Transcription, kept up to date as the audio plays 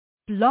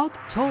Blog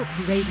Talk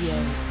Radio.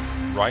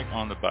 Right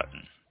on the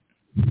button.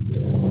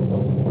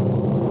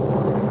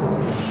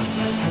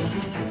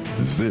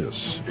 This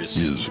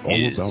is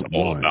All About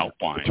Wine,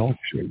 a talk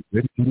show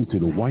dedicated to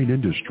the wine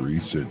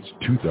industry since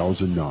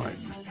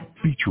 2009,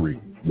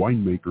 featuring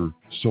winemaker,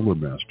 cellar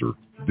master,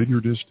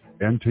 vineyardist,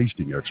 and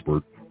tasting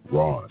expert,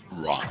 Ron.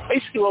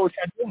 Basically what we're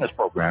trying to do in this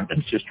program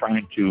is just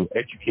trying to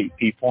educate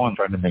people and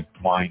trying to make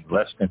wine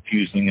less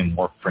confusing and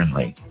more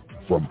friendly.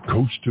 From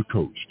coast to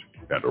coast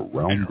and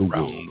around the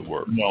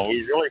world. No,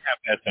 we really have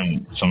had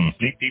some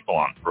neat people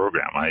on the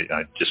program. I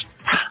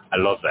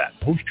love that.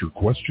 Post your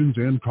questions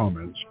and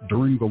comments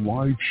during the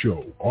live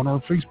show on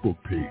our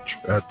Facebook page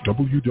at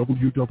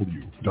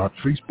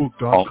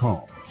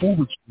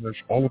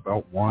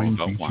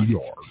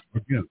www.facebook.com/allaboutwinebtr.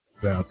 Again,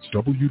 that's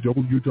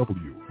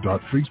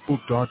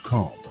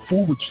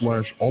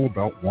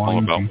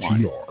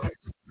www.facebook.com/allaboutwinebtr.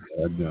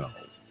 And now,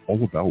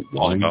 All About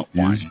Wine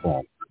is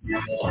on.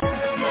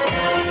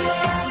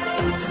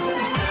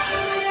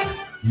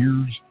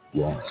 Here's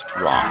Ron.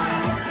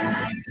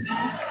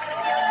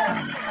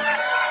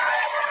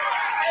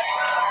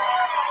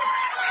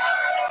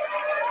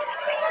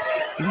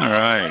 All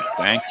right.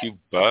 Thank you,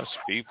 bus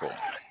people.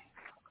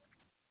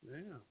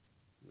 Yeah.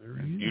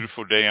 Very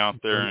beautiful day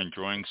out there,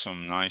 enjoying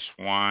some nice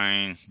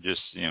wine.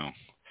 Just,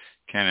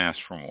 can't ask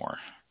for more.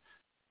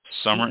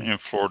 Summer in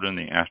Florida in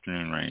the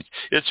afternoon rains.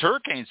 It's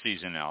hurricane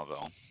season now,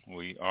 though.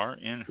 We are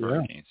in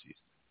hurricane season.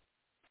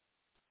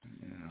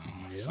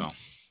 So,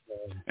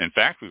 in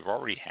fact, we've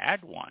already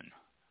had one,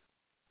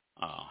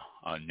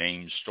 a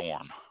named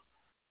storm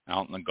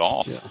out in the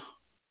Gulf. Yeah.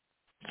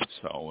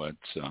 So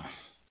it's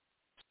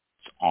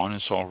on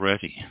us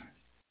already.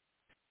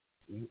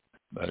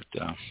 But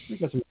we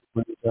got some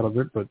rain out of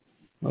it, but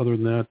other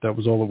than that, that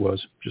was all it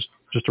was. Just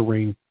a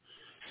rain.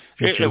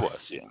 It was,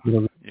 yeah.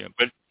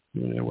 But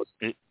it was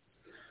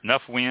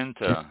enough wind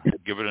to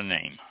give it a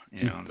name.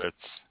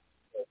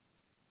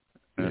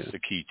 That's the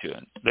key to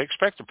it. They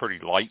expect a pretty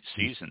light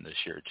season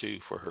this year too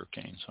for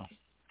hurricanes. So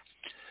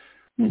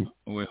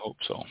we hope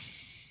so.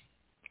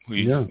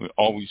 We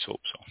always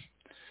hope so.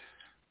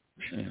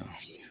 Yeah.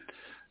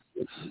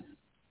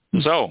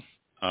 So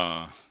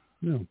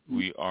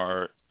we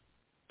are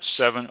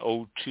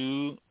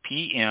 7:02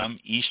 p.m.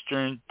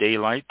 Eastern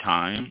Daylight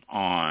Time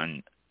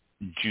on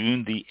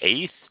June the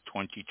 8th,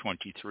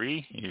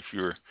 2023. If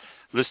you're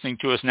listening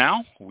to us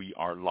now, we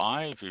are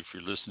live. If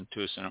you're listening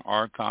to us in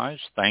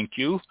archives, thank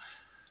you.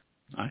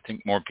 I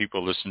think more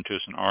people listen to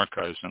us in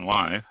archives than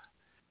live,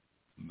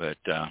 but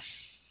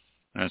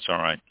that's all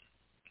right.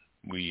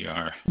 We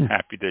are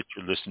happy that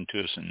you're listening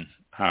to us and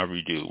however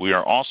you do. We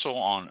are also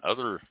on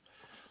other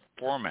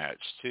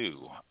formats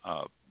too.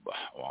 I'll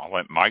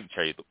let Mike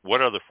tell you, what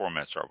other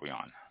formats are we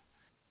on?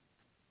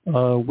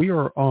 We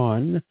are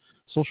on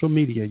social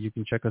media. You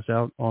can check us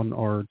out on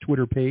our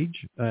Twitter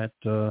page at,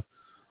 I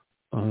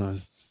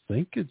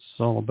think it's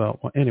all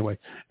about, anyway,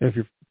 if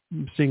you're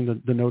seeing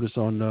the notice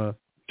on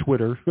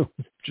Twitter,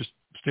 just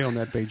stay on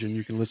that page and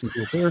you can listen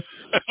to it there.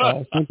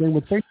 Same thing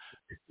with Facebook.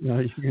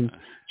 You can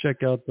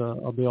check out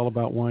the All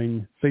About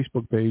Wine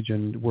Facebook page,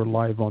 and we're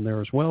live on there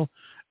as well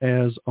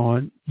as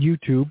on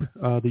YouTube.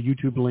 The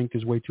YouTube link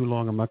is way too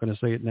long. I'm not going to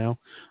say it now.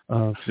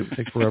 It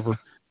takes forever.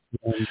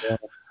 And,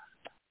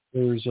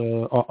 there's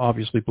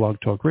obviously Blog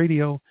Talk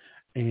Radio,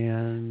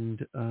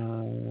 and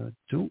I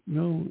don't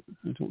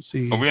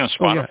see. Are we on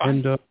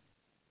Spotify?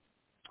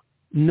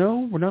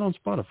 No, we're not on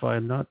Spotify.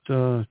 Not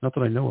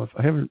that I know of.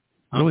 I haven't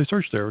really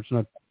searched there. It's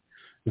not.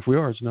 If we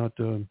are, it's not.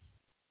 Who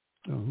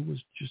was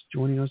just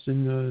joining us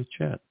in the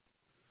chat?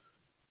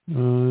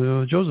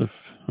 Joseph.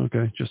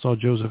 Okay, just saw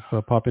Joseph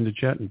pop into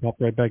chat and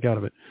pop right back out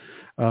of it.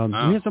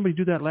 We had somebody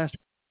do that last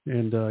week,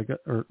 and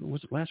or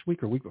was it last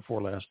week or week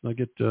before last? I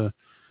get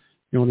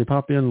when they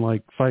pop in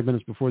like 5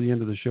 minutes before the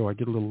end of the show, I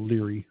get a little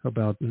leery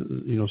about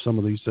some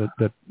of these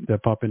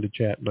that pop into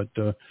chat, but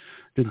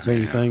didn't say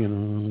anything,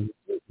 and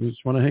we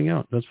just want to hang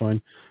out. That's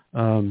fine.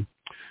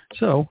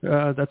 So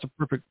that's a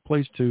perfect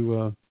place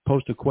to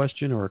post a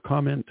question or a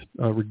comment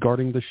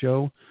regarding the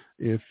show.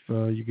 If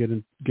you get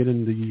in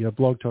the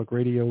Blog Talk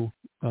Radio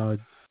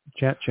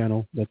chat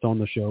channel that's on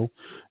the show,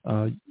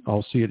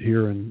 I'll see it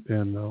here, and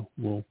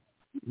we'll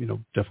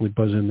definitely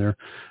buzz in there.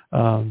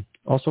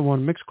 Also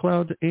on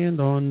Mixcloud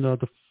and on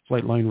the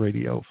Flightline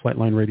Radio,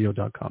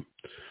 flightlineradio.com.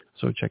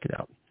 So check it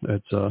out.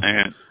 It's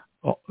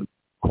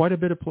quite a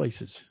bit of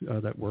places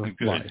that we're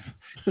live.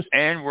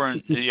 And we're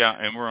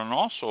on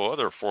also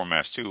other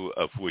formats too,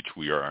 of which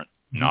we are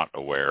not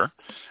aware.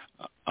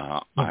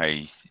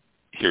 I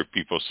hear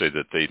people say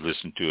that they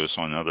listen to us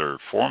on other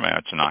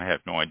formats, and I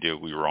have no idea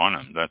we were on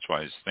them. That's why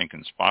I was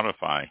thinking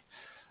Spotify.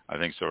 I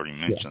think it's already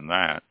mentioned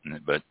that,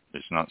 but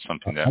it's not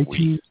something that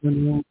iTunes,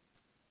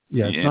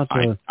 it's not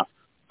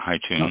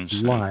iTunes.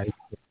 Not live.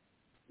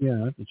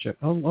 Yeah, I have to check.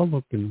 I'll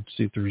look and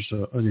see if there's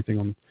anything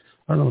on.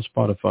 I don't know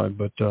Spotify,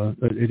 but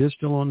it is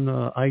still on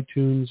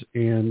iTunes.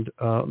 And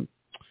God,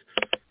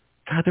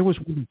 there was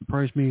one that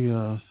surprised me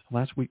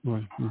last week,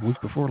 or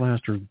week before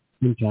last, or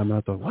sometime.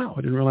 I thought, wow,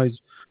 I didn't realize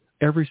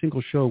every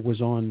single show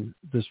was on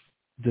this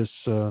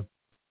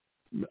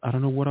I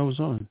don't know what I was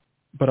on,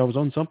 but I was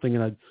on something,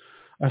 and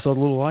I saw a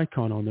little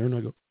icon on there, and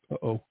I go,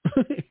 uh-oh.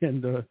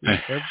 And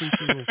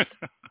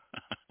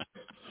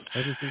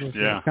every single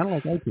yeah. kind of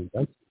like iTunes.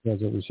 iTunes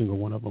has every single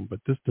one of them, but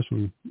this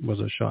one was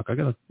a shock. I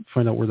got to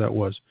find out where that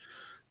was.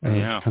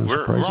 Yeah, kind of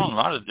we're on a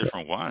lot of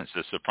different ones.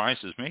 It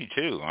surprises me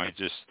too. I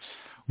just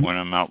when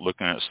I'm out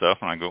looking at stuff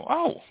and I go,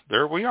 oh,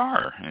 there we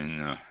are,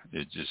 and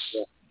it just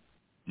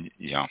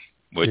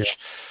which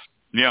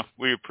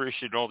we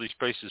appreciate all these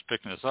places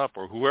picking us up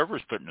or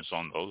whoever's putting us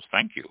on those.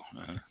 Thank you.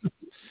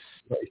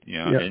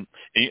 And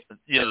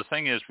the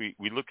thing is,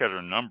 we look at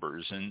our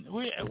numbers and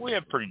we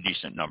have pretty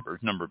decent number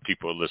of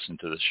people who listen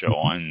to the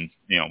show, and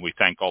we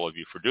thank all of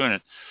you for doing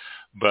it,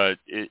 but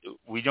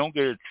we don't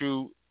get a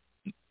true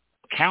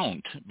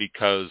count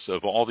because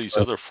of all these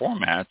other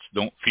formats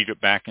don't feed it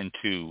back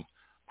into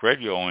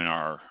radio in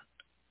our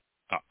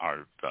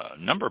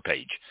number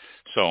page,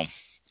 so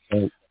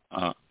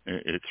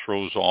it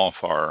throws off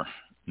our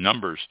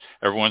numbers.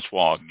 Every once in a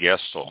while,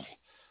 guests will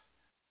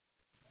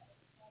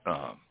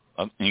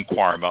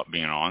inquire about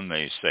being on.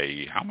 They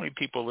say, how many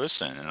people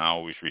listen? And I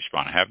always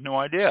respond, I have no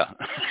idea,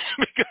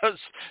 because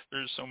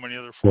there's so many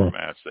other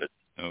formats that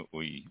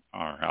we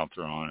are out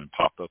there on and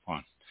pop up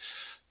on.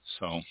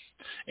 So,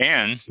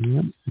 and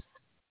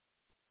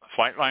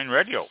Flightline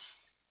Radio.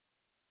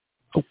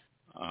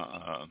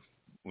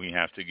 We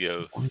have to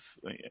give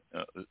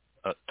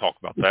talk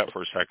about that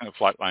for a second.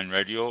 Flightline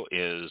Radio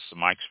is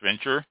Mike's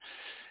venture.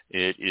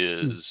 It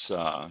is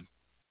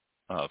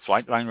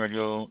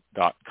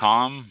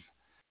flightlineradio.com,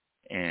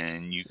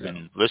 and you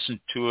can listen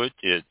to it.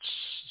 It's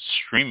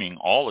streaming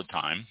all the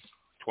time,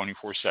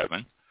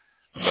 24/7.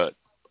 But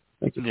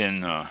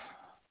then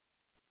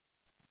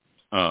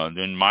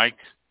Mike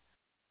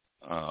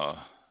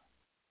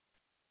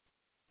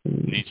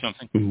need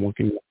something? I'm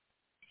looking.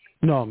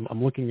 No,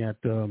 I'm looking at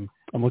all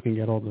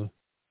the.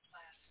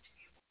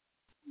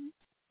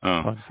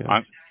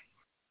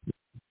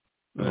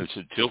 Is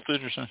it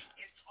tilted or something?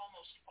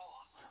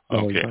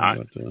 Okay,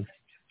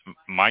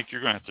 Mike,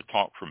 you're going to have to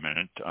talk for a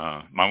minute.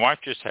 My wife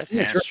just had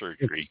hand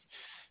surgery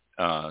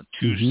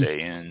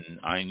Tuesday, and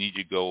I need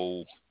to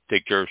go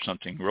take care of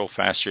something real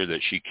fast here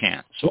that she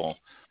can't. So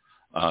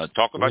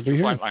talk about your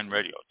Flightline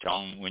Radio. Tell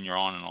them when you're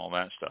on and all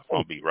that stuff.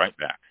 I'll be right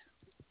back.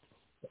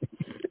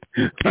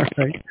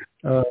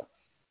 All right.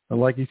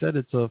 Like you said,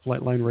 it's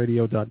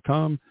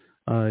flightlineradio.com.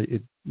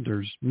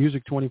 There's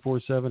music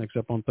 24/7,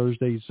 except on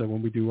Thursdays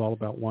when we do All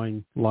About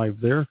Wine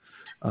live there.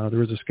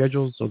 There is a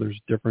schedule, so there's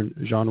different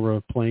genre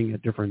playing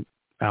at different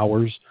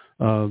hours.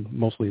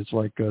 Mostly it's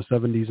like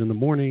 70s in the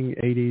morning,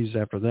 80s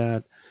after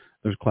that.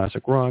 There's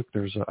classic rock.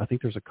 I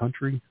think there's a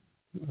country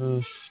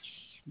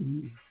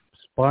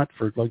spot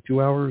for like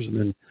 2 hours, and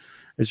then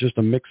it's just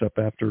a mix-up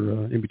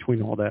after in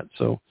between all that.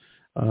 So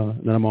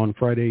then I'm on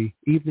Friday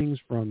evenings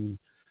from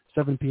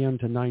 7 p.m.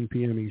 to 9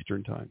 p.m.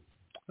 Eastern time.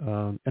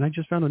 And I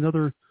just found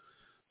another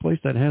place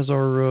that has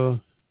the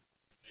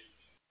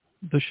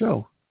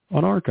show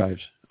on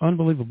archives.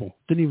 Unbelievable.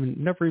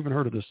 Never even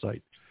heard of this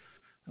site.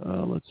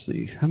 Let's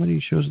see. How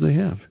many shows do they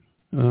have?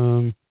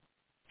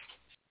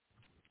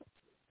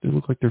 They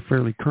look like they're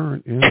fairly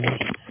current.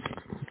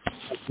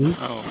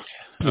 Oh,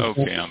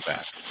 okay. I'm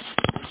back.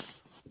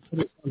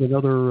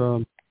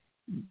 Another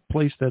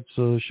place that's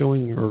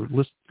showing or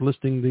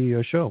listing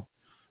the show.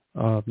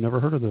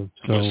 Never heard of them.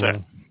 So, what's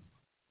that?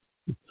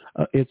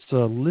 It's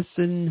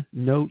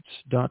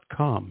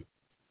listennotes.com.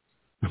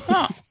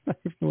 Huh. I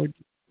have no idea.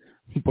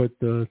 But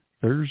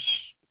there's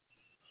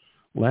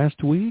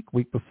last week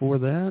before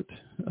that.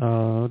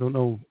 I don't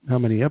know how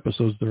many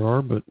episodes there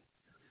are, but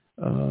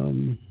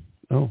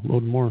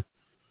load more.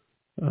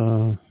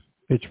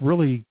 It's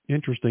really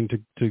interesting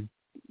to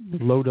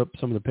load up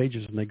some of the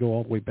pages, and they go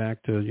all the way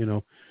back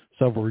to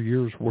several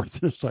years worth.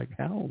 It's like,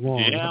 how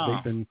long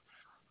have they been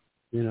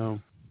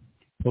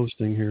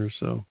posting here?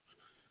 So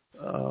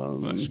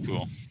that's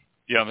cool.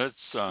 Yeah,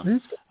 that's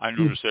I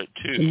noticed that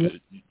too.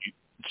 You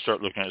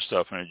start looking at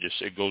stuff and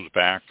it goes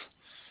back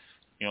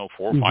 4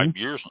 or 5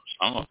 years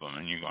on some of them,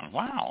 and you're going,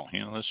 wow,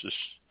 this is,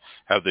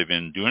 have they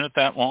been doing it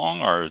that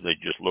long, or are they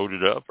just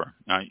loaded up, or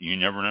you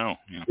never know.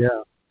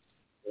 Yeah.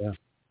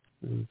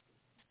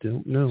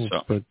 Don't know,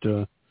 but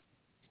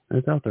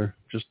it's out there.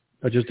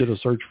 I just did a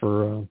search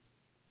for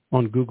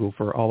on Google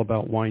for All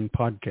About Wine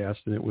podcast,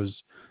 and it was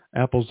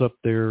Apple's up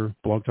there,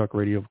 Blog Talk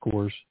Radio, of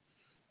course,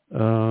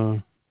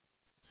 and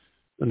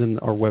then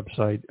our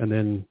website, and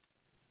then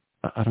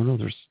I don't know.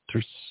 There's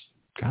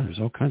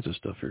all kinds of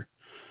stuff here.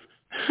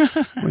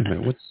 Wait a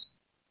minute, what's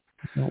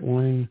that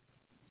wine?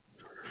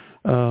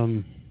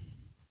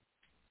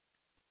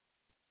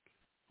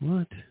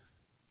 What?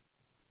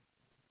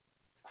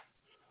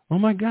 Oh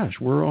my gosh,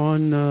 we're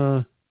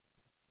on.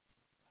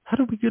 How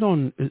did we get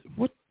on?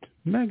 What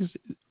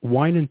magazine?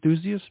 Wine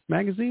Enthusiast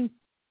magazine?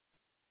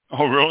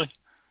 Oh, really?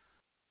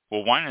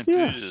 Well, Wine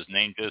Enthusiast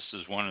named us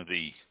as one of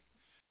the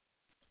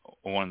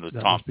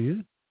top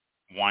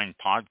wine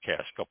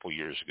podcasts a couple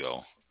years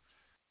ago.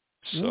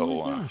 So,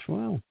 oh my gosh,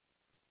 wow!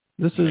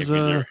 This is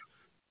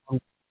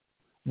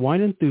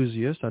wine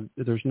enthusiast.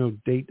 There's no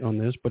date on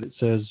this, but it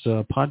says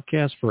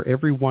podcast for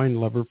every wine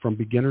lover from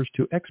beginners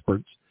to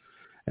experts.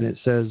 And it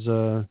says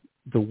the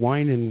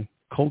wine and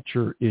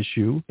culture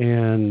issue,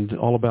 and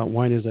all about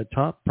wine is at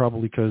top,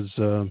 probably because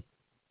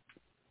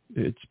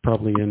it's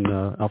probably in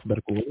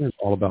alphabetical order. It's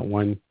all about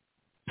wine.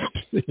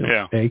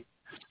 Yeah. A.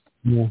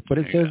 Yeah. But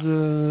it says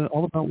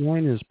all about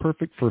wine is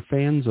perfect for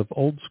fans of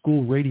old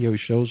school radio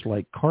shows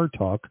like Car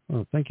Talk.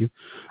 Oh, thank you.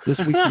 This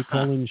weekly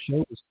call-in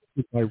show is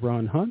hosted by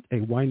Ron Hunt, a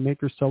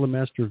winemaker, cellar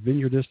master,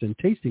 vineyardist, and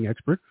tasting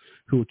expert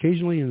who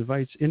occasionally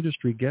invites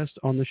industry guests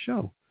on the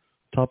show.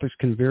 Topics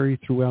can vary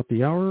throughout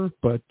the hour,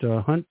 but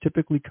Hunt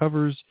typically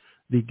covers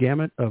the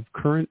gamut of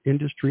current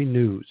industry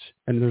news.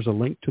 And there's a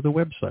link to the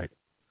website.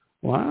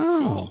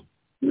 Wow.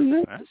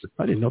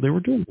 I didn't know they were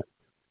doing that.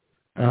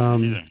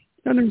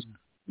 And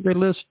they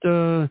list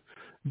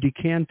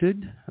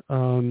Decanted.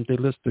 They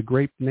list the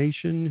Grape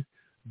Nation,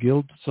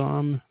 Guild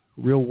Somm,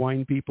 Real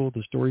Wine People,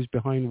 the stories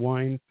behind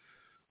wine,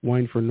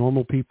 Wine for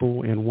Normal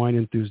People, and Wine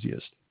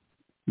Enthusiast,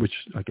 which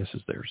I guess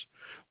is theirs.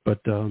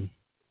 But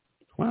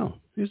wow,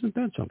 isn't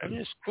that something?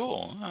 That is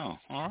cool. Oh,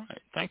 all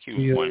right. Thank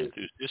you, Wine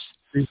Enthusiast.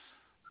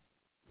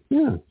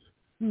 Yeah,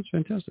 that's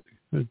fantastic.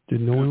 I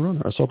didn't know we were on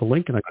there. I saw the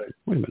link and I go,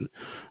 wait a minute.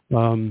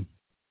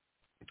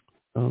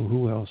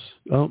 Who else?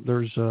 Oh,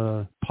 there's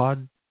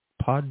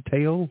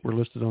Podtail. We're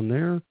listed on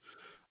there.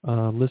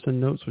 Listen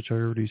notes, which I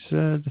already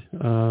said.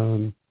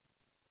 I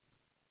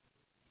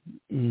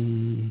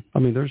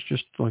mean, there's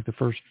just like the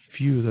first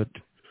few that.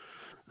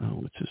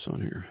 What's this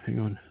on here? Hang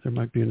on, there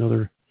might be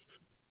another.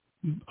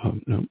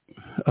 No.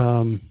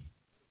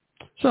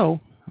 So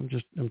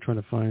I'm trying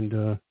to find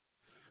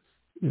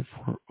if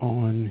we're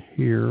on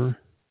here.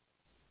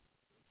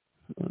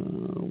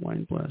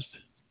 Wine Blast.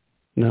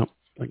 No,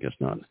 I guess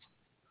not.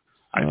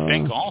 I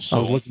think also. I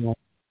was looking at,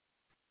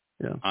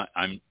 yeah.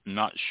 I'm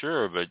not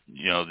sure, but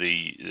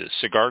the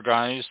cigar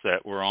guys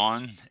that were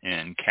on,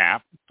 and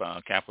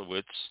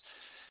Kaplowitz,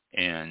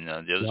 and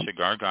the other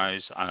cigar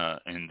guys,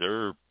 and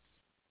their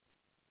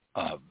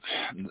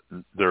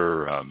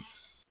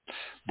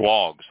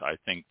blogs. I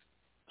think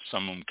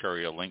some of them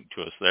carry a link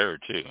to us there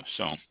too.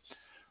 So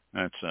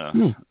that's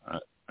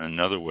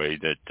another way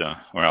that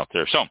we're out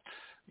there. So,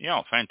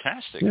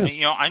 fantastic.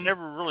 Yeah. I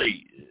never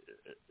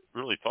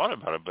really thought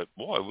about it, but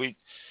boy,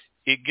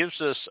 it gives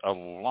us a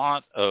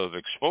lot of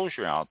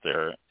exposure out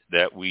there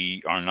that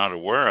we are not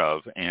aware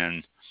of,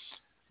 and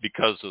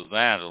because of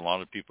that, a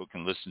lot of people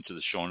can listen to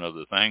the show and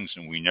other things,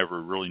 and we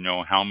never really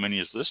know how many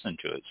is listening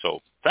to it.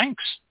 So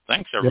thanks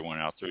everyone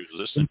out there who's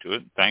listening to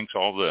it. Thanks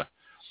all the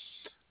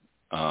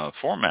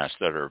formats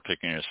that are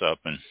picking us up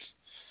and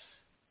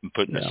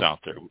putting us out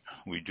there.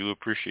 We do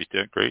appreciate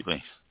that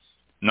greatly.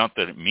 Not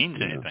that it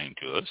means anything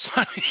to us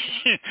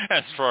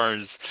as far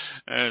as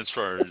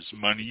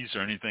monies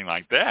or anything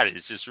like that.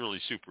 It's just really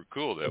super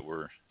cool that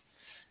we're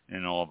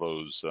in all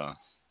those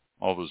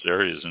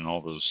areas and all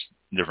those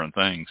different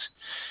things.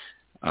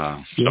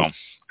 So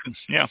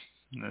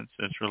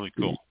that's really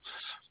cool.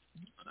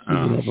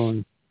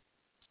 On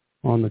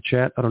the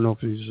chat, I don't know if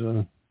he's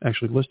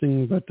actually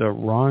listening, but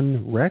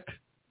Ron Reck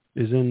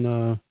is in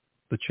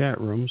the chat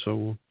room.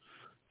 So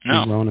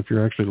Ron, if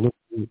you're actually listening,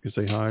 you can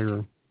say hi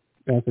or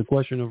ask a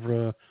question of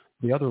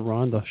the other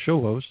Ron, the show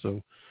host.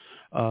 So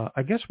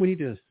I guess we need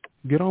to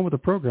get on with the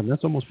program.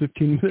 That's almost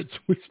 15 minutes.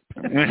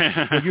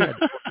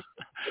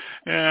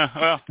 Yeah,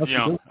 well,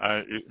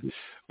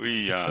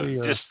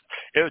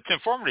 it's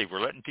informative.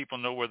 We're letting people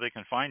know where they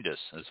can find us.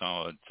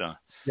 So it's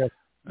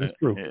that's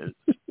true.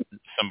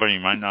 Somebody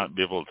might not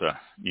be able to,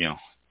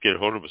 get a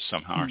hold of us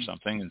somehow or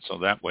something, and so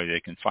that way they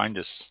can find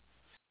us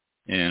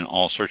in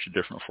all sorts of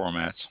different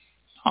formats.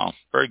 Oh,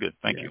 very good.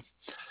 Thank you.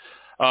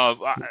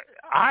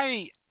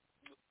 I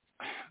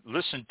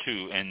listened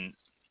to, and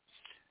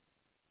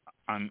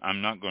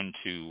I'm not going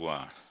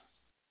to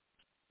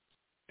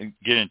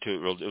get into it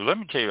real. Let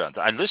me tell you about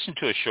that. I listened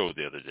to a show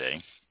the other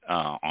day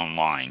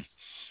online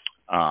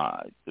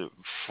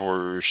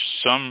for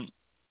some.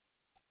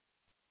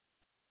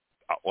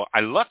 Well, I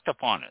lucked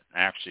upon it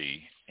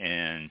actually,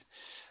 and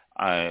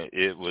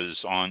it was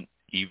on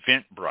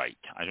Eventbrite.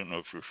 I don't know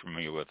if you're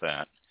familiar with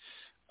that.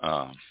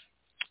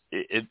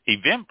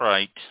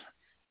 Eventbrite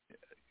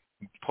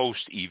post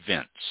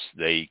events.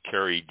 They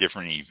carry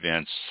different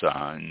events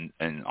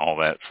and all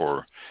that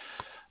for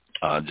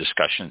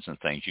discussions and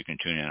things you can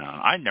tune in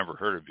on. I'd never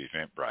heard of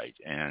Eventbrite,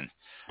 and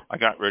I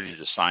got ready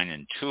to sign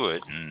into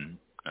it, and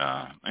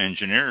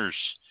engineer's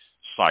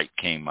site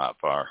came up,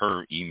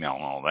 her email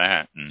and all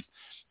that, and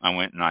I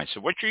went and I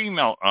said, "What's your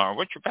email?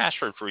 What's your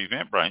password for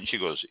Eventbrite?" And she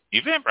goes,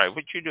 "Eventbrite,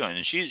 what you doing?"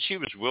 And she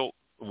was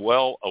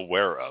well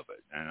aware of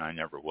it, and I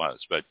never was.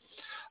 But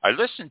I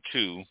listened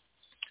to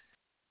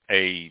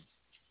a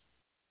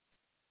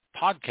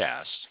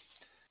podcast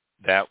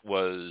that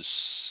was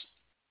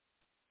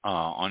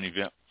on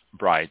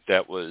Eventbrite.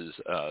 That was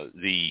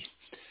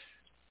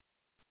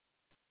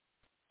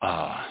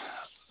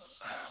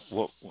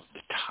what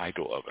the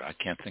title of it? I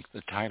can't think of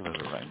the title of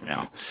it right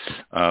now.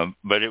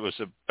 But it was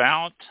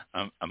about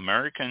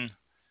American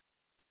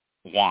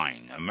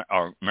wine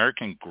or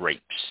American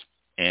grapes,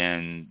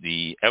 and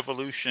the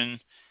evolution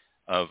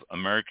of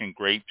American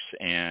grapes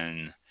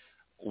and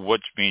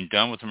what's being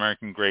done with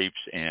American grapes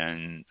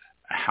and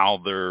how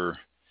they're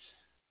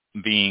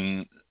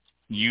being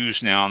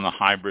used now in the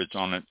hybrids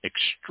on an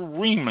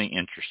extremely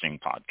interesting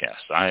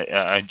podcast.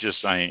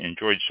 I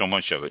enjoyed so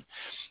much of it.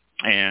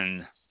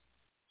 And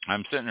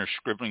I'm sitting there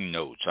scribbling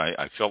notes.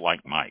 I felt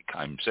like Mike.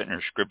 I'm sitting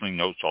there scribbling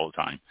notes all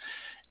the time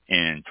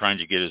and trying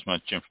to get as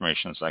much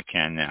information as I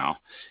can now.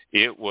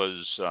 It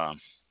was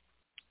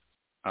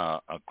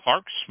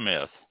Clark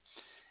Smith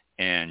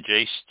and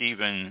J.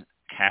 Stephen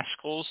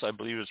Caskles, I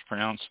believe it's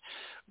pronounced,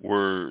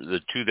 were the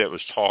two that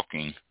was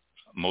talking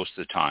most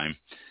of the time.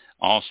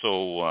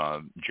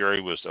 Also,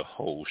 Jerry was the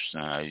host.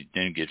 I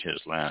didn't get his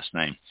last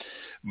name.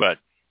 But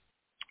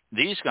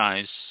these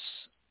guys,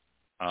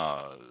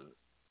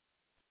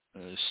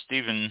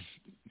 Stephen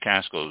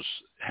Caskles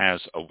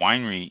has a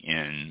winery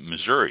in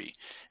Missouri,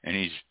 and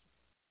he's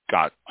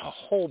got a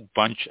whole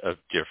bunch of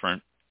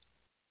different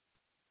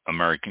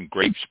American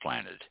grapes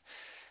planted.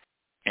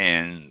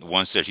 And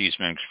ones that he's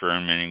been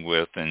experimenting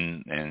with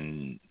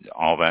and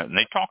all that. And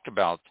they talked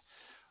about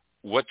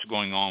what's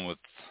going on with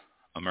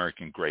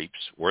American grapes,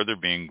 where they're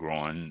being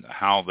grown,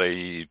 how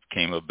they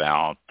came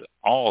about,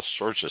 all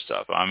sorts of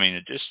stuff. I mean,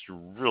 it's just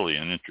really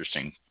an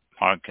interesting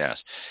podcast.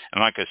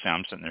 And like I said,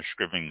 I'm sitting there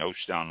scribbling notes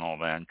down and all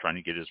that and trying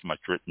to get as much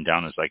written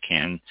down as I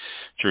can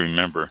to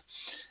remember.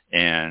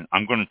 And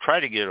I'm going to try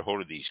to get a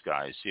hold of these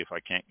guys, see if I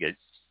can't get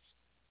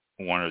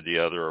one or the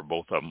other or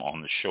both of them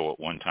on the show at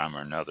one time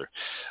or another.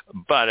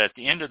 But at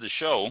the end of the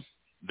show,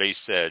 they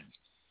said,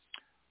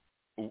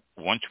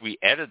 once we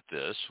edit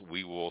this,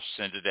 we will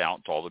send it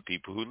out to all the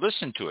people who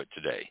listen to it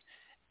today.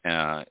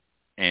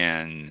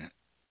 And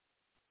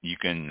you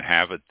can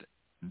have it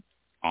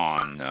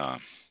on,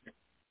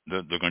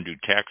 they're going to do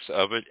text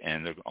of it,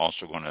 and they're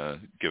also going to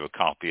give a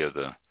copy of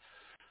the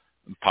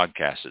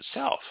podcast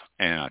itself.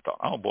 And I thought,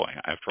 oh boy,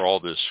 after all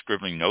this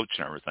scribbling notes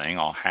and everything,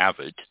 I'll have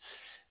it.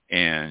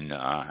 And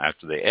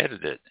after they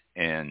edit it,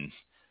 and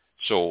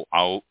so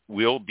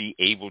we'll be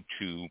able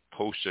to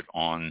post it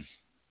on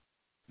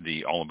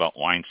the All About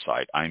Wine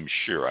site, I'm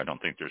sure. I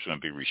don't think there's going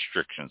to be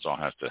restrictions. I'll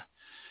have to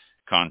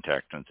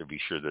contact them to be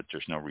sure that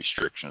there's no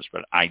restrictions,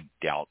 but I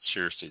doubt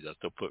seriously that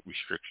they'll put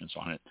restrictions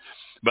on it.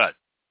 But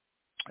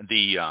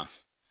the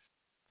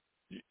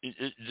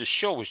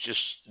show was just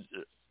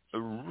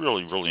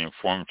really, really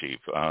informative.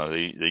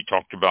 They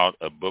talked about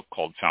a book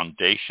called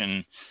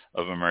Foundation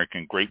of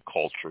American Grape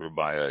Culture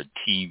by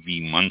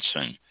T.V.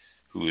 Munson,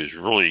 who is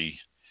really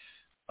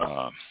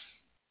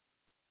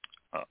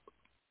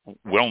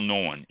well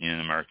known in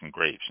American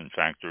grapes. In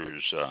fact,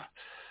 there's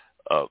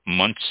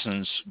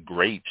Munson's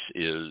grapes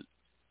is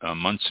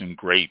Munson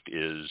grape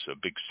is a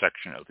big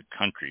section of the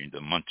country,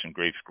 the Munson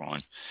grapes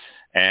growing,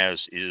 as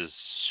is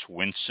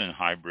Swinson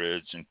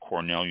hybrids and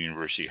Cornell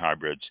University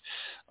hybrids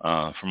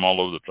from all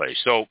over the place.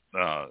 So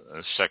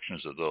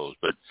sections of those,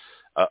 but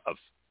a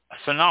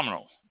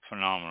phenomenal,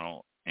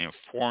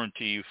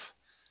 informative,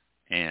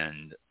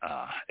 and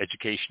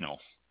educational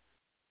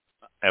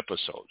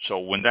episode. So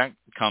when that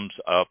comes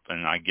up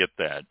and I get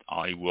that,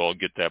 I will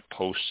get that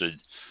posted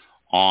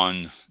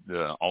on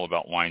the All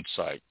About Wine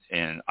site.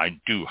 And I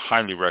do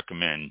highly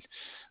recommend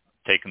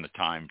taking the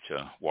time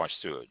to watch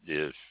through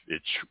it.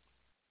 It's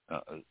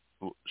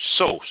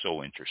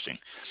so interesting.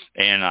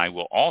 And I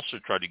will also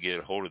try to get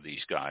a hold of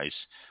these guys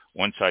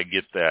once I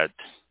get that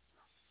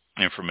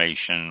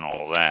information and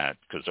all that,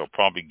 because they'll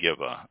probably give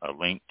a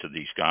link to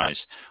these guys.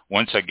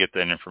 Once I get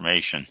that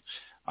information,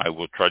 I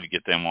will try to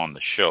get them on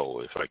the show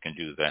if I can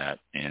do that,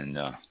 and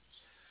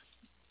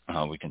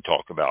we can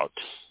talk about,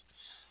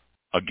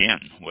 again,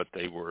 what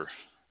they were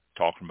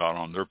talking about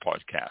on their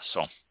podcast.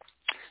 So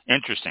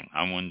interesting.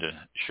 I wanted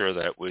to share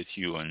that with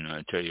you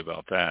and tell you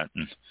about that,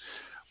 and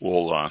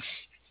we'll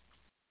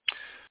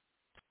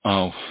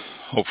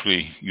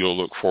hopefully you'll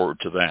look forward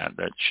to that.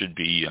 That should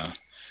be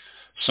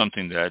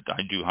something that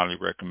I do highly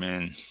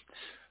recommend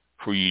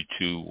for you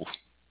to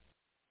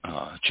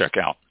check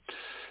out.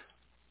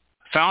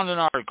 Found an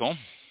article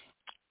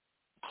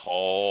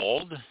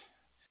called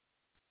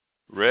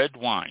Red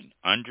Wine,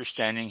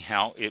 Understanding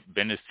How It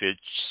Benefits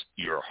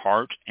Your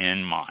Heart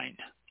and Mind.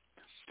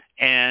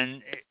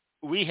 And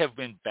we have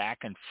been back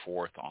and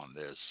forth on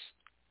this.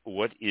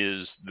 What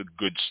is the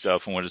good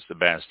stuff and what is the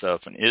bad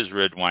stuff? And is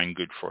red wine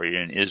good for you?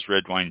 And is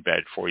red wine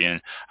bad for you?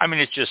 And I mean,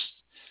 it's just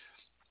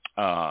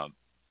an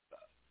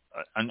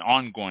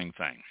ongoing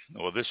thing.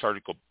 Well, this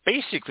article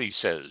basically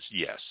says,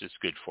 yes, it's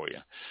good for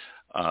you.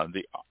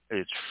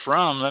 It's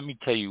from, let me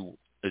tell you,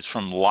 it's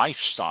from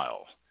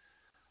Lifestyle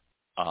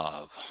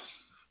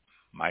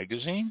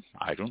magazine.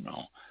 I don't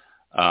know.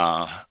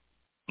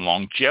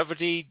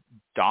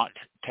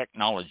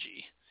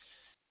 Longevity.technology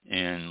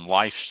in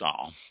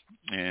Lifestyle.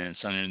 And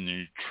it's under the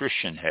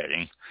nutrition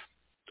heading.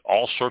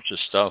 All sorts of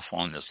stuff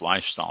on this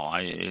lifestyle.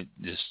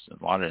 Just a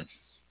lot of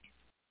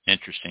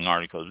interesting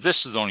articles. This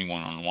is the only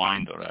one on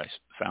wine that I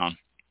found.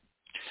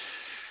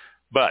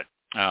 But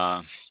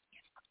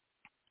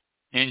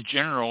in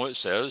general, it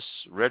says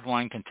red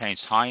wine contains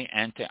high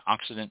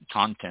antioxidant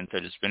content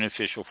that is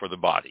beneficial for the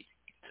body.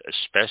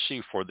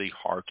 especially for the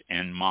heart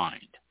and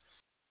mind.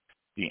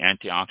 The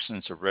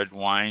antioxidants of red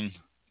wine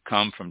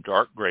come from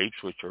dark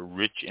grapes, which are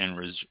rich in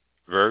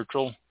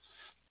resveratrol,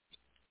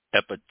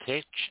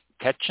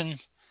 epicatechin,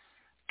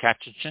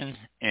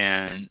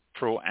 and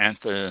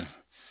proanthocyanidins.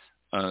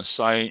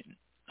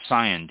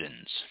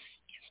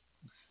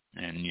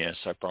 And yes,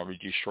 I probably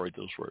destroyed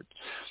those words.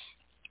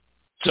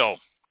 So,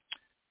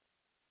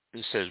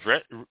 it says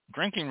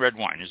drinking red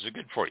wine, is it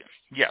good for you?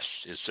 Yes,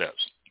 it says.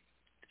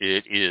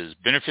 It is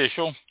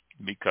beneficial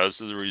because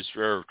of the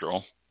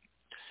resveratrol,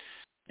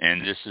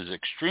 and this is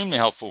extremely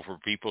helpful for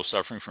people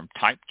suffering from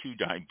type 2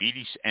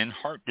 diabetes and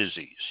heart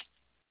disease.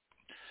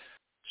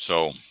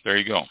 So there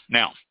you go.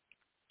 Now,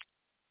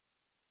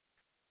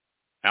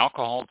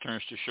 alcohol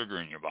turns to sugar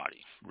in your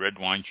body. Red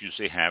wines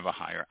usually have a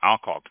higher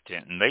alcohol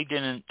content, and they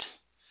didn't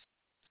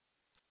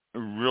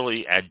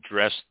really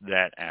address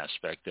that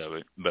aspect of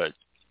it, but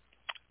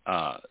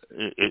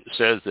it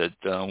says that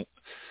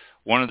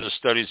one of the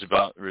studies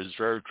about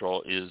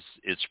resveratrol is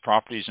its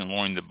properties in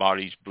lowering the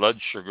body's blood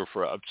sugar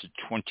for up to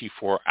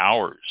 24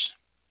 hours.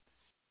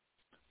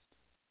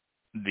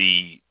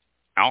 The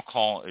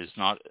alcohol is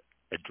not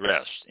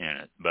addressed in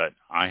it, but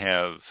I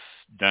have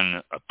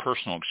done a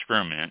personal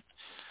experiment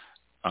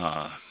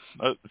a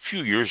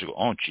few years ago.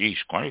 Oh, geez,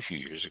 quite a few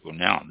years ago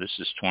now. This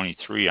is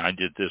 23. I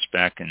did this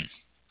back in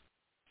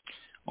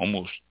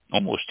almost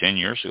 10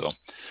 years ago.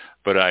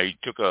 But I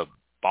took a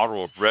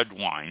bottle of red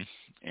wine,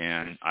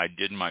 and I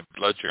did my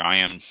blood sugar. I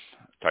am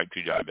type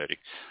 2 diabetic.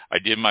 I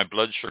did my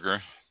blood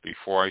sugar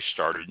before I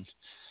started.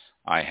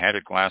 I had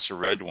a glass of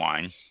red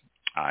wine.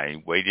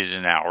 I waited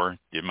an hour,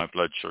 did my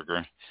blood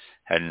sugar,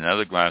 had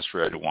another glass of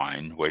red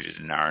wine, waited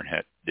an hour,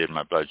 and did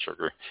my blood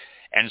sugar.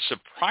 And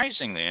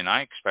surprisingly, and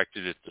I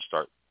expected it to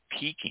start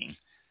peaking,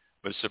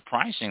 but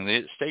surprisingly,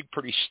 it stayed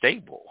pretty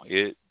stable.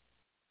 It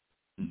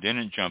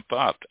didn't jump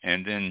up.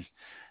 And then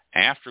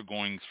after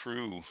going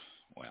through,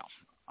 well,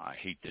 I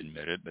hate to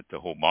admit it, but the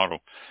whole bottle,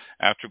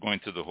 after going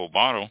through the whole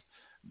bottle,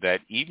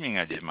 that evening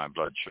I did my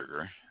blood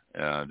sugar.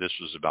 This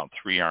was about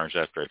 3 hours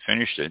after I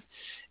finished it,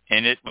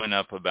 and it went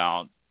up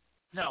about,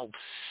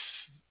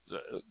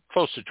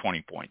 close to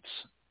 20 points,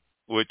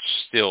 which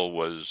still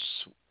was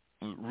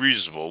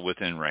reasonable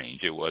within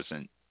range. It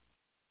wasn't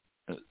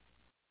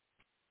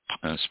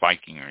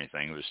spiking or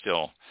anything. It was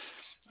still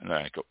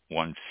like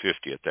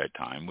 150 at that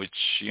time, which,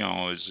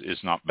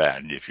 is not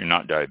bad. If you're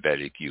not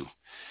diabetic, you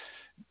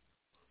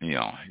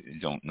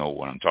don't know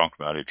what I'm talking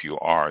about. If you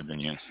are, then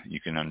you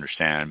can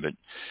understand. But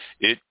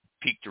it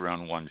peaked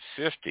around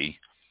 150.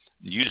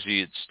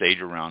 Usually it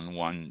stayed around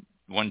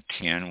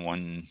 110,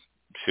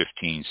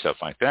 115, stuff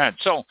like that.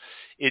 So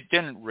it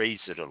didn't raise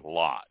it a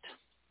lot.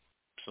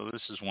 So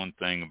this is one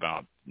thing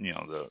about,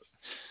 the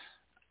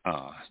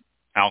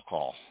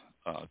alcohol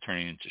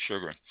turning into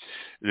sugar.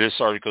 This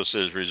article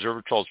says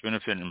resveratrol's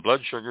benefit in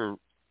blood sugar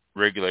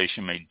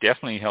regulation may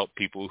definitely help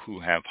people who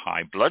have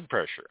high blood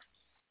pressure.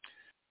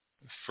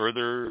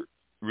 Further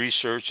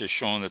research has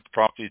shown that the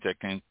properties that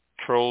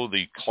control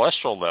the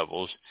cholesterol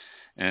levels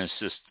and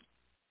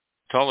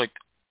systolic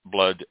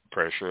blood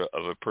pressure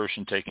of a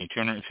person taking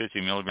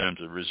 250 milligrams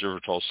of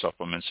resveratrol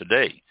supplements a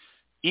day,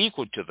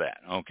 equal to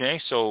that, okay?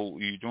 So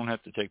you don't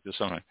have to take this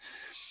supplement.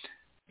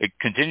 It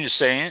continues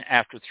saying,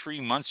 after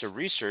 3 months of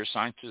research,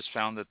 scientists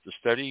found that the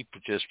study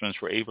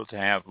participants were able to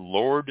have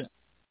lowered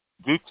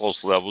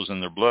glucose levels in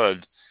their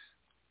blood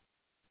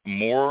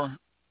more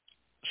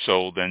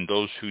so than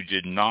those who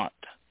did not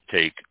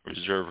take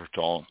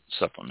resveratrol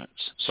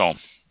supplements. So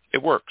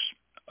it works.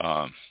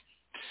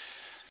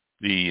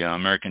 The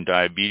American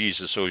Diabetes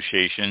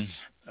Association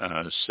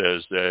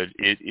says that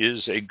it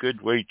is a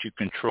good way to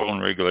control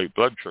and regulate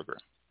blood sugar.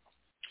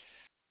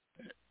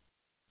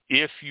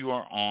 If you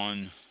are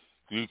on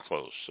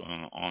glucose,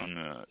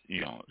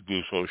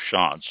 glucose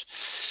shots,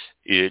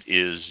 it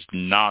is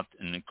not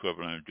an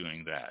equivalent of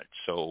doing that.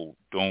 So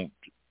don't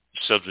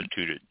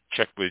substitute it.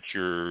 Check with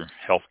your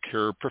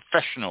healthcare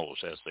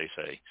professionals, as they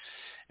say,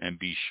 and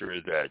be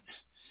sure that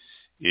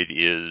it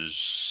is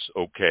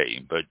okay.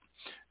 But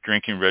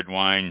drinking red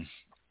wine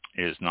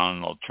is not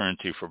an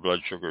alternative for blood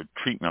sugar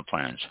treatment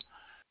plans.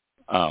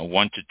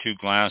 1 to 2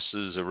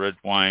 glasses of red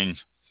wine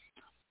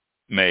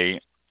may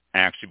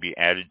actually be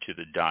added to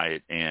the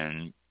diet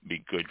and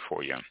be good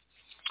for you.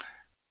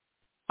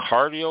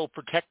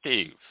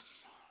 Cardioprotective.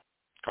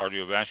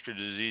 Cardiovascular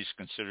disease is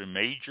considered a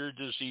major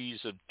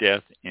disease of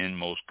death in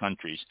most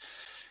countries.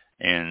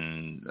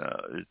 And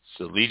it's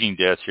the leading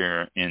death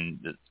here in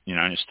the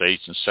United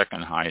States and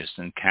second highest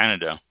in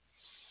Canada.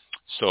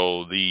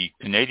 So the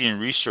Canadian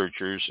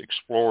researchers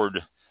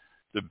explored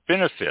the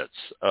benefits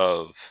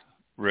of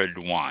red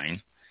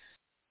wine,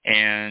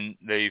 and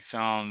they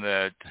found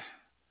that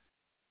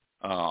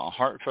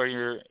heart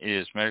failure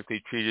is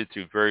medically treated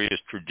through various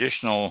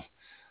traditional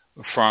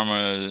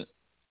pharmacotherapies,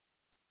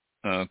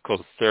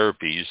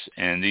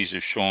 and these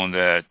have shown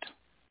that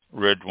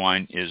red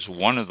wine is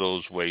one of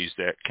those ways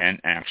that can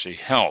actually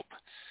help.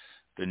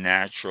 The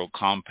natural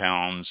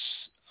compounds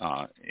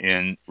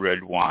in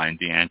red wine,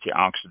 the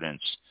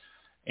antioxidants,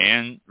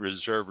 and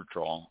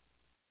resveratrol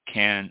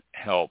can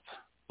help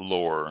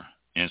lower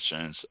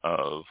incidence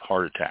of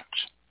heart attacks.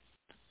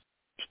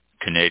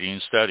 Canadian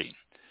study.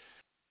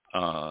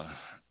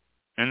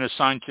 And the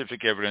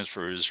scientific evidence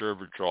for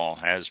resveratrol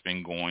has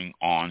been going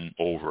on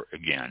over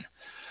again.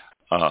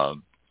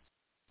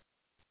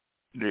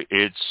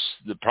 It's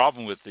the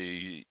problem with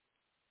the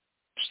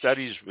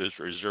studies with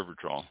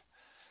resveratrol.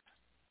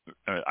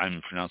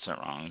 I'm pronouncing that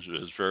wrong.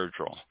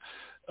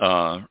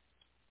 Resveratrol.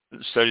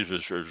 Studies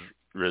with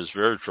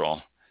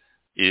resveratrol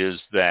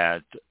is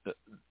that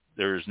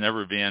there's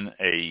never been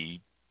a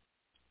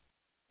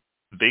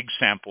big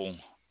sample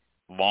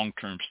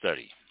long-term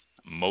study.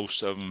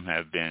 Most of them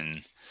have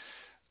been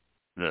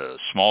the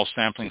small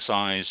sampling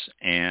size,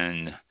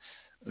 and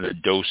the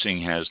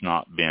dosing has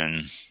not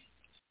been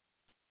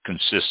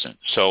consistent.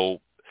 So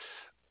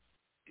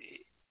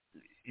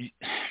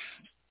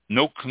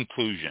no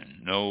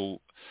conclusion,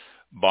 no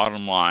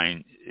bottom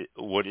line.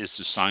 What is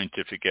the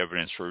scientific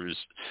evidence for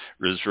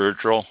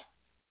resveratrol?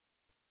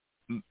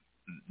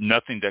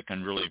 Nothing that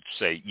can really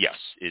say, yes,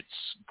 it's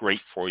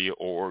great for you,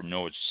 or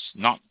no, it's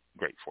not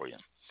great for you.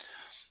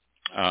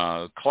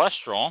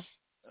 Cholesterol,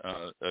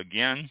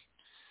 again,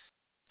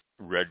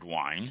 red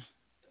wine.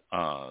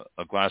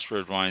 A glass of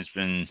red wine has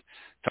been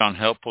found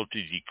helpful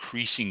to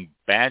decreasing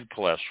bad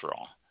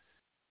cholesterol.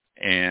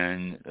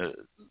 And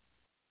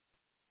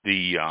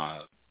the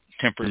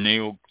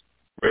Tempranillo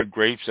red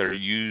grapes that are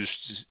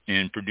used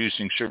in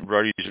producing certain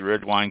varieties of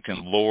red wine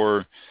can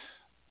lower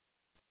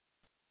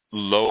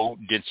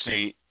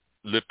low-density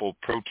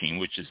lipoprotein,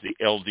 which is the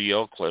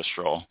LDL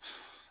cholesterol,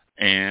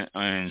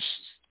 and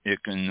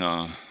it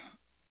can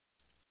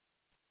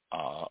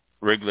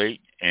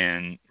regulate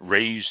and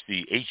raise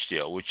the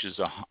HDL, which is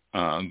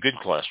a good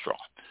cholesterol.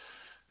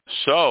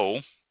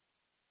 So,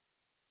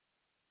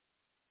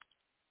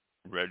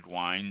 red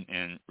wine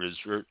and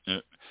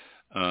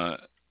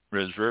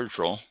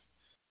resveratrol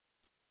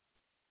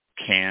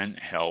can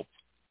help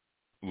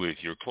with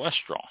your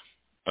cholesterol,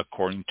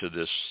 according to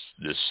this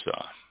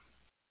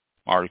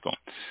article.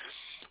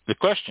 The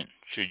question: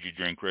 should you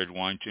drink red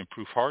wine to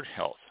improve heart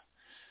health?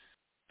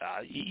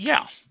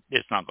 Yeah,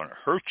 it's not going to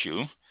hurt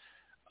you.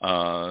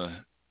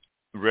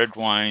 Red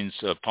wine's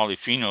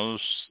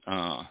polyphenols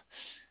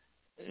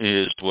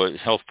is what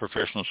health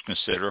professionals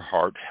consider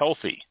heart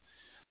healthy.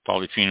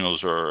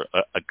 Polyphenols are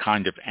a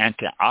kind of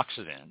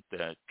antioxidant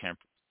that can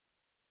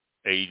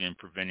aid in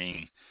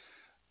preventing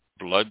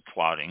blood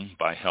clotting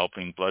by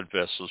helping blood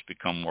vessels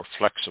become more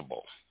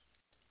flexible,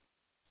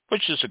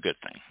 which is a good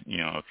thing. You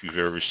know, if you've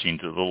ever seen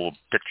the little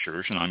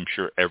pictures, and I'm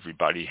sure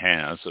everybody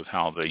has, of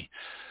how the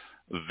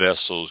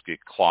vessels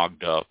get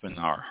clogged up in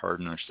our heart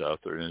and our stuff,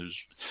 there is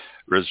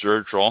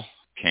resveratrol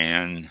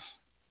can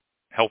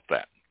help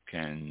that,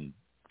 can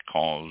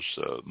cause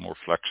more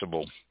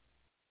flexible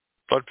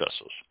blood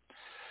vessels.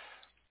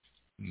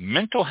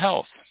 Mental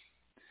health.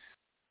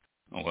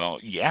 Well,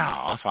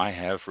 yeah, if I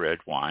have red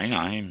wine,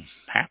 I'm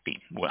happy.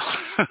 Well,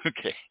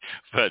 okay,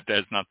 but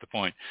that's not the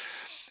point.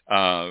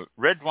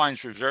 Red wine's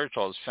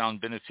resveratrol is found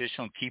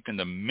beneficial in keeping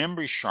the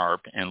memory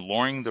sharp and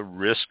lowering the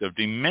risk of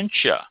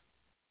dementia.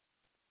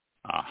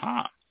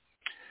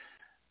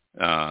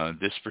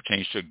 This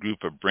pertains to a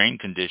group of brain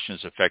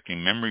conditions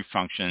affecting memory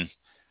function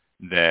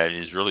that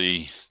is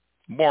really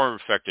more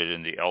affected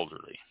in the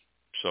elderly.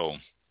 So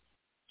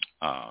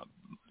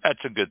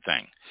that's a good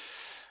thing.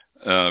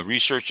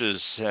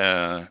 Researchers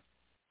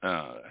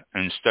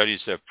and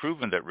studies have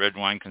proven that red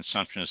wine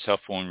consumption is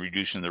helpful in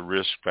reducing the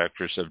risk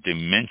factors of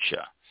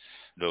dementia,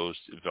 those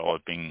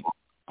developing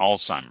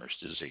Alzheimer's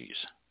disease.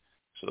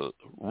 So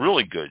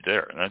really good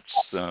there. That's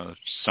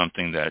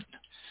something that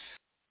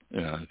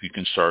if you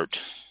can start,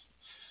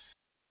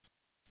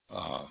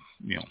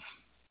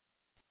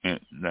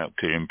 that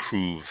could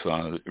improve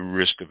the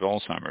risk of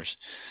Alzheimer's.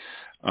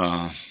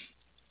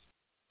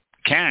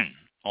 Can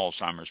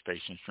Alzheimer's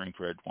patients drink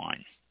red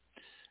wine?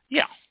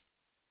 Yeah.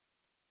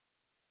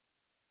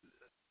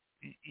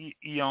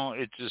 You know,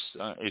 it just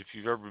if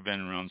you've ever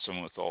been around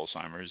someone with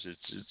Alzheimer's,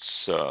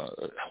 it's a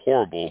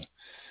horrible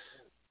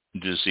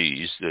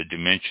disease, the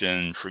dementia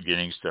and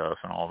forgetting stuff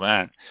and all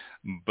that.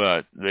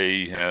 But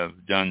they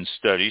have done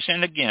studies,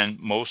 and again,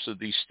 most of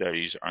these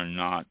studies are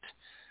not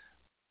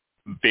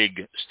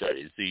big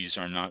studies. These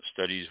are not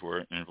studies where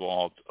it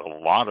involved a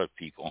lot of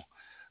people,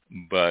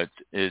 but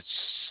it's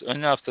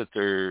enough that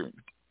they're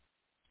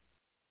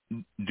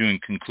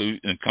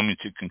coming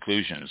to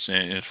conclusions.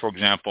 And for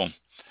example,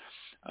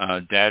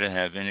 data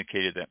have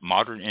indicated that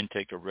moderate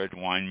intake of red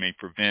wine may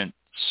prevent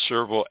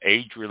several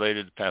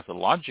age-related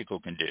pathological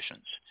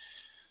conditions,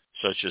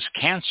 such as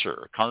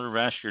cancer,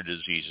 cardiovascular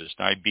diseases,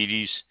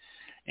 diabetes,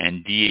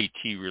 and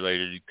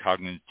DAT-related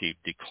cognitive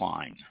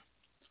decline.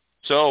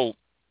 So,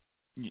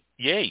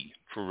 yay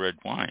for red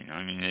wine.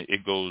 I mean,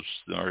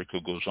 the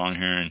article goes on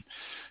here and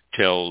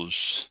tells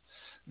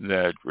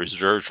that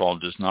resveratrol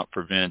does not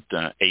prevent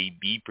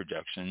AB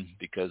production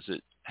because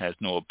it has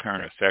no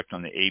apparent effect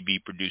on the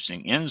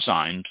AB-producing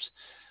enzymes.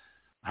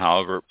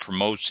 However, it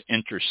promotes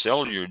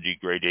intercellular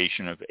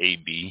degradation of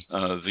AB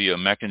via a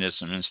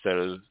mechanism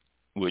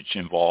which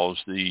involves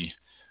the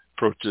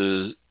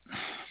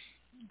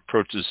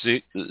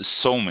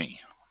proteasomi,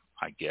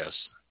 I guess.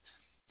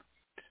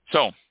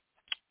 So,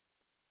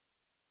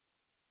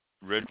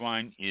 red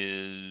wine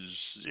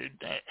it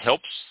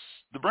helps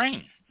the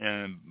brain.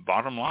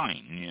 Bottom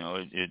line,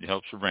 it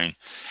helps the brain.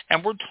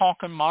 And we're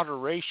talking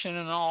moderation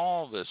in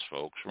all this,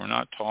 folks. We're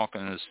not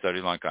talking a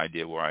study like I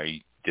did where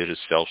I did a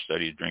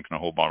self-study drinking a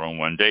whole bottle in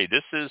one day.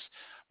 This is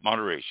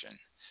moderation.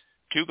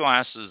 2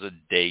 glasses a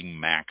day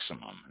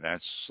maximum.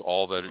 That's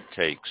all that it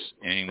takes.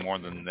 Any more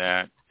than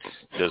that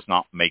does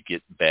not make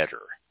it better.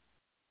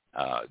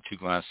 2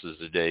 glasses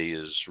a day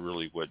is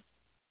really what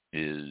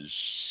is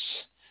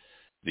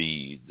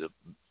the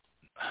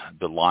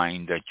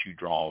line that you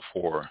draw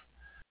for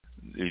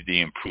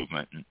the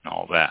improvement and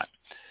all that.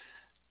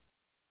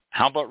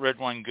 How about red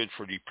wine good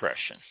for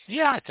depression?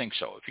 Yeah, I think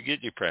so. If you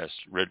get depressed,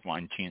 red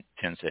wine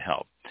tends to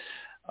help.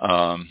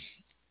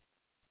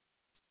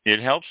 It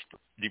helps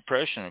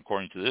depression,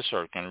 according to this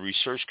article.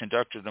 Research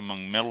conducted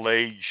among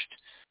middle-aged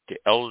to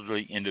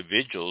elderly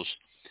individuals,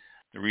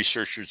 the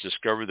researchers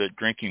discovered that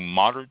drinking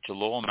moderate to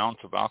low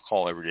amounts of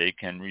alcohol every day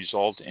can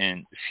result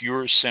in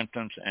fewer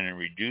symptoms and a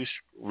reduced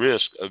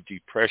risk of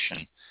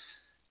depression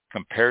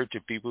compared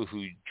to people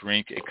who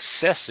drink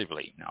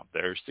excessively. Now,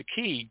 there's the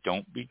key.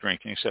 Don't be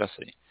drinking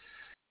excessively.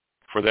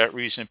 For that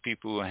reason,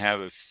 people who have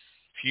a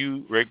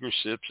few regular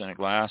sips and a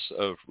glass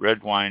of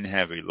red wine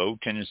have a low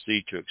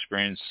tendency to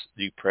experience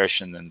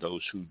depression than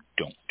those who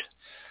don't.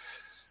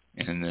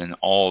 And then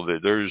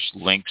there's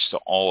links to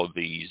all of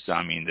these.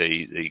 I mean,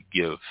 they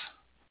give,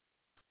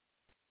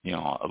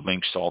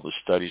 links to all the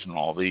studies and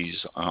all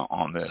these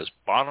on this.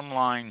 Bottom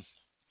line,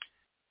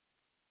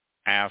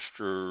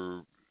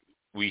 after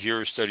we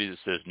hear a study that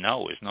says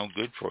no, it's no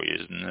good for you,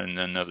 and then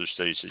another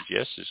study says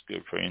yes, it's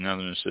good for you,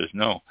 another one says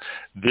no.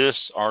 This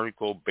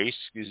article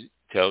basically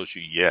tells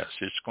you yes,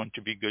 it's going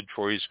to be good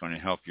for you. It's going to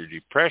help your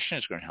depression.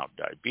 It's going to help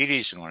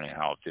diabetes. It's going to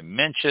help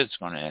dementia. It's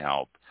going to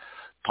help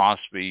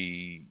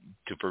possibly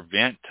to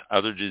prevent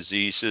other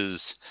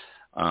diseases,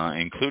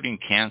 including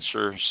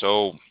cancer.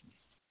 So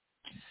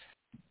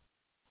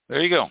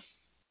there you go.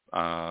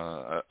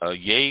 A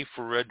yay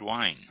for red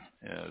wine.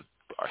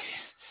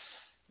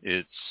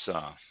 It's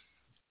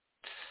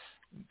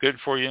good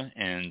for you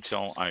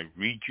until I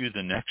read you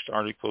the next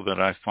article that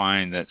I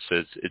find that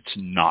says it's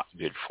not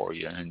good for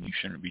you and you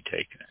shouldn't be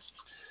taking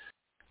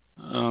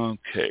it.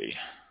 Okay.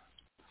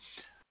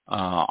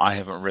 I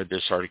haven't read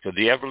this article.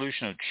 The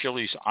Evolution of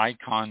Chile's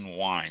Icon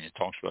Wine. It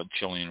talks about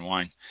Chilean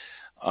wine.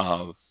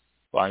 I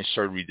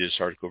started reading this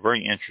article.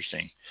 Very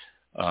interesting.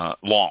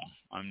 Long.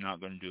 I'm not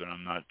going to do it.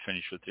 I'm not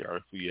finished with the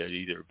article yet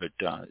either, but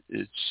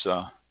it's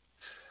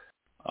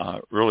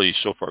really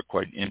so far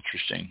quite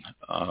interesting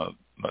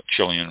about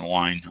Chilean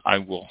wine. I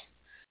will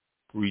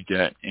read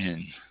that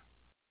and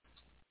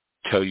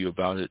tell you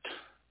about it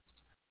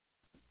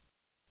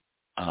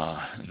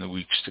in the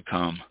weeks to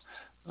come.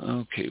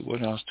 Okay,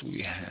 what else do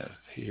we have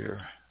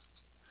here?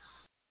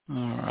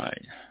 All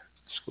right,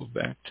 let's go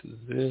back to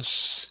this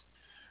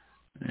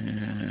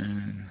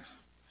and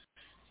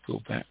go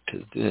back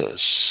to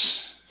this.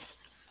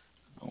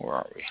 Where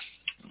are we?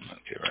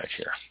 Okay, right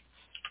here.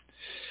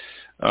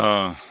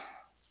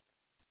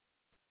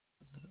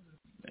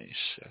 Wait a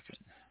second.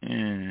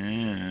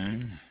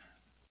 And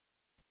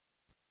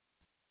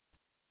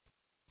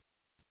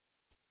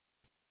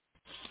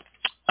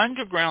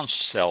underground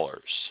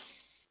cellars.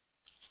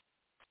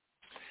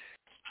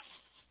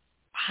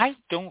 I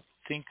don't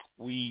think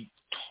we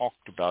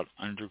talked about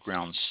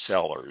underground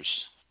cellars.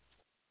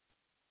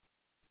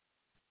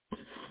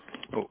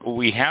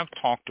 We have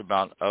talked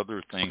about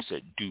other things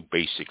that do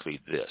basically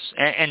this,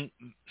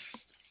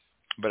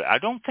 but I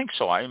don't think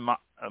so.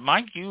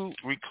 Mike, you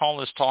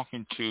recall us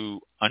talking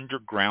to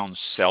underground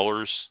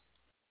cellars?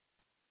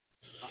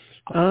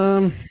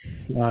 I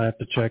have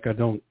to check. I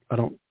don't.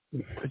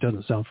 It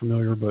doesn't sound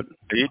familiar, but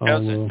it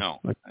doesn't. No,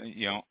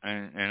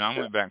 and I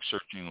went back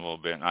searching a little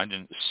bit, and I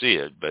didn't see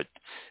it, but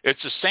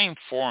it's the same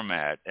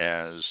format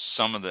as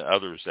some of the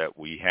others that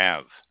we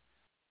have.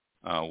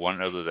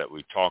 One other that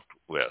we talked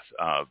with,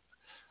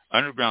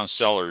 Underground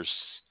Cellars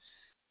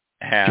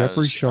has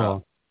Jeffrey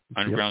Shaw.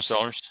 Underground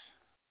Cellars.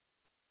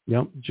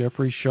 Yep,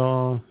 Jeffrey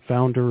Shaw,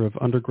 founder of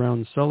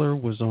Underground Cellar,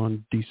 was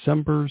on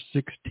December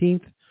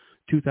 16th,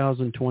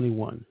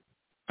 2021.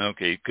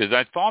 Okay, because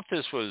I thought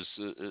this was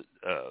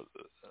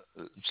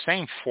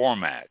same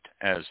format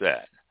as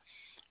that.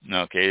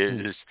 Okay,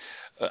 it is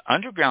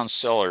Underground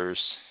Cellars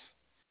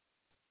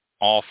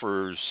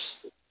offers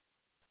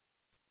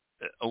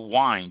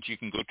wines. You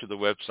can go to the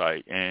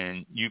website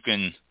and you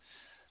can.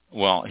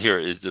 Well, here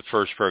is the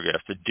first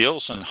paragraph. The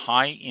deals on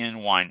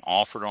high-end wine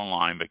offered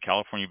online by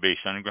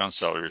California-based Underground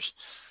Cellars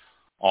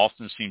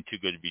often seem too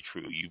good to be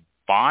true. You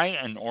buy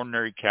an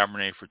ordinary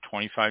Cabernet for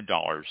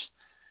 $25,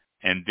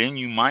 and then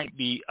you might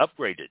be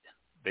upgraded.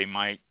 They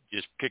might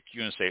just pick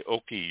you and say,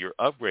 okay, you're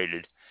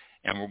upgraded,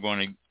 and we're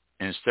going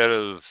to, instead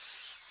of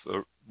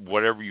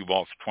whatever you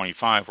bought for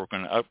 $25, we're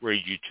going to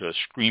upgrade you to a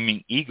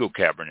Screaming Eagle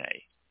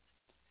Cabernet,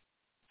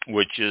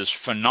 which is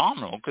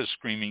phenomenal because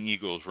Screaming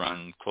Eagles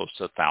run close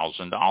to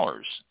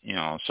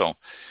 $1,000. So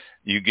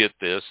you get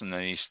this, and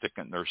then you stick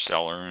it in their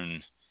cellar,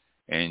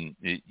 and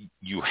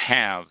you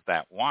have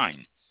that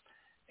wine.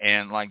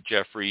 And like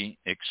Jeffrey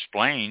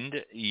explained,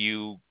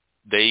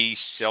 they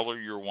cellar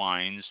your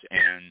wines,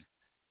 and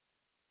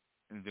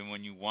then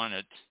when you want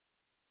it,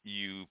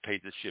 you pay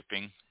the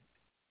shipping,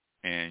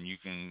 and you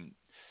can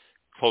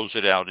close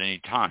it out any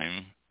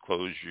time,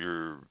 close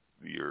your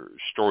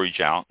storage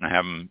out, and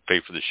have them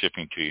pay for the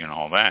shipping to you and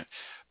all that.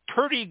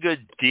 Pretty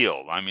good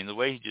deal. I mean, the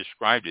way he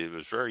described it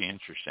was very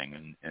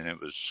interesting, and it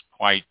was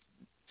quite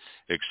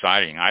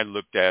exciting. I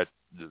looked at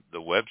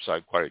the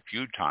website quite a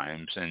few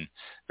times, and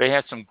they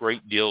had some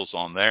great deals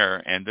on there.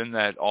 And then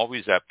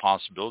always that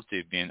possibility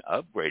of being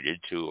upgraded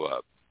to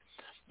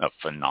a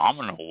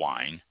phenomenal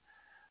wine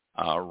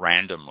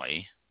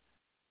randomly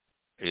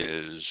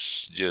is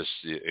just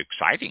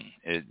exciting.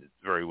 It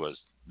was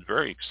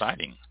very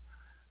exciting.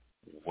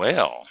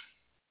 Well,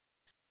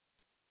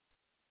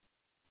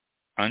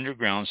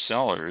 Underground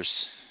Cellars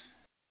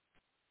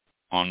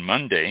on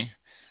Monday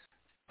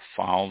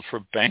filed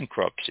for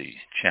bankruptcy,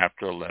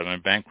 Chapter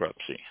 11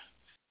 bankruptcy,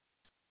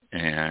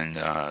 and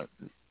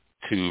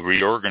to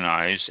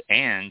reorganize,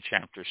 and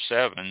Chapter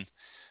 7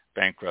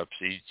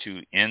 bankruptcy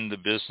to end the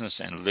business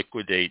and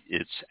liquidate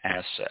its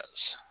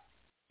assets.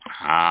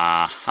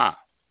 Aha.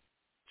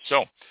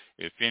 So,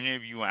 if any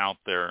of you out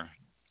there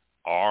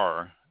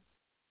are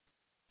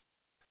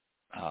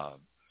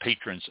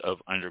patrons of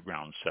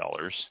Underground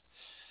Cellars,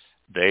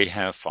 they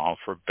have filed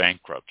for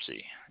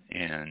bankruptcy,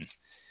 and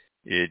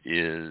it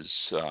is,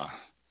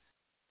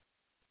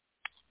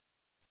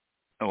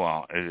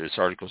 this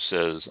article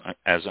says,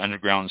 as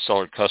Underground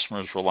Cellar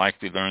customers will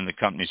likely learn, the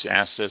company's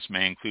assets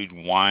may include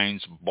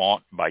wines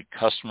bought by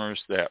customers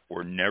that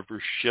were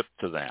never shipped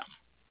to them.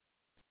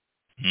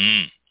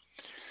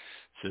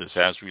 Says,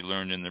 as we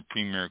learned in the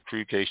Premier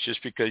Cru case,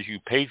 just because you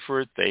paid for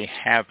it, they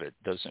have it,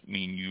 doesn't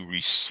mean you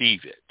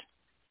receive it.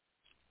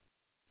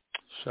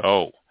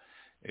 So,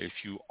 if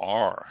you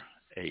are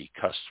a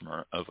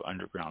customer of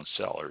Underground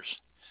Cellars,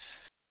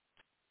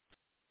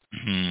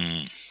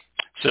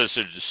 says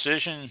the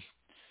decision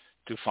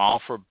to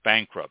file for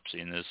bankruptcy,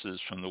 and this is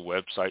from the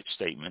website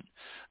statement,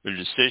 the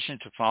decision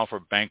to file for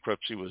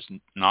bankruptcy was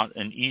not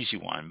an easy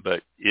one,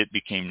 but it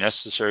became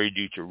necessary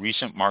due to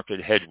recent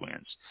market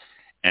headwinds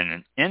and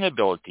an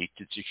inability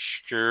to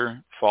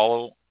secure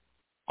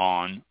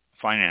follow-on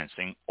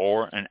financing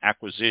or an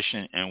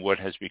acquisition in what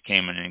has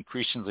become an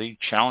increasingly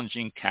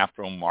challenging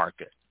capital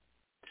market.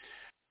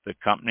 The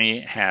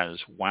company has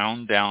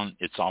wound down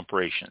its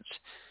operations.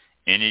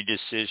 Any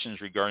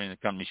decisions regarding the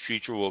company's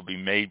future will be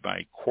made by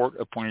a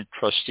court-appointed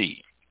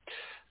trustee.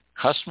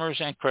 Customers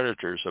and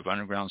creditors of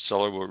Underground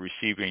Cellar will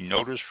receive a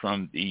notice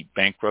from the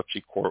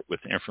bankruptcy court with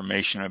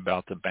information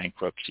about the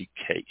bankruptcy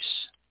case.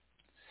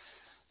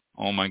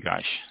 Oh my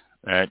gosh,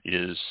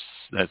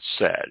 that's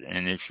sad.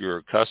 And if you're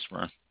a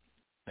customer,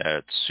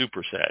 that's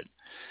super sad.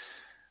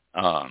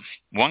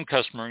 One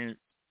customer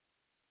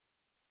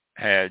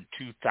had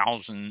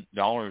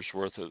 $2,000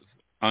 worth of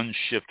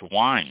unshipped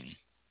wine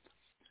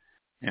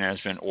and has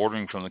been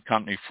ordering from the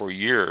company for a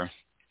year,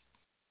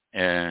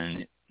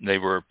 and they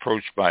were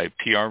approached by a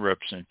PR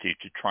representative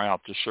to try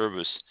out the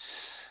service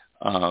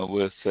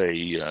with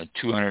a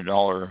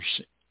 $200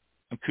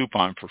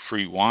 coupon for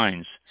free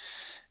wines.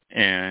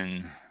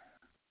 And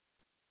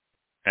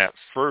at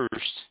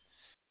first,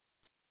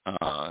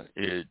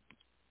 it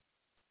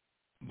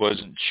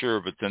wasn't sure,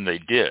 but then they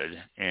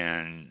did,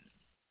 and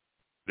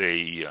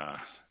they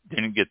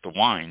didn't get the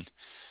wine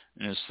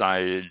and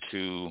decided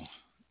to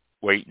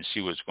wait and see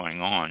what's going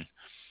on.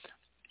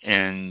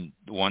 And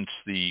once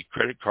the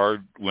credit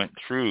card went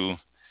through,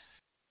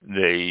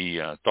 they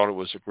thought it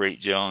was a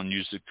great deal and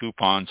used the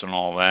coupons and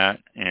all that,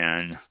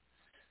 and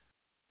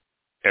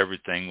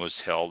everything was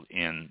held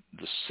in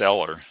the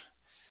cellar.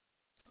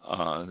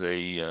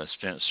 They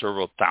spent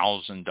several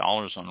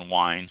 $1,000s on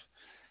wine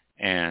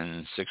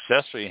and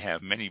successfully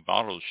have many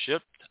bottles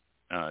shipped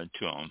to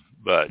them,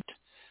 but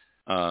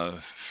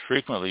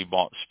frequently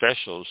bought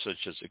specials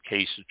such as a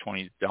case of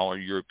 $20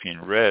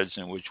 European Reds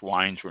in which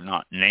wines were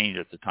not named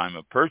at the time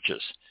of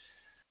purchase.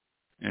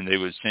 And they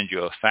would send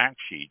you a fact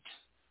sheet,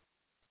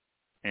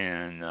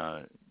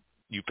 and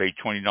you pay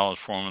 $20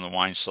 for them, and the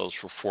wine sells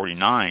for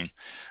 $49,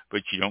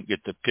 but you don't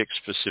get to pick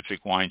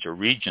specific wines or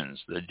regions.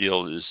 The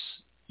deal is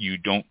you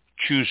don't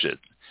choose it.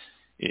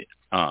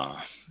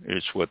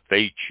 It's what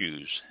they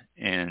choose.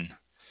 And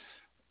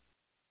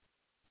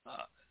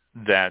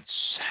that's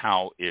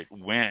how it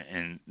went.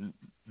 And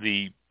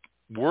the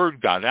word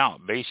got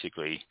out,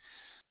 basically,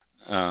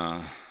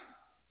 and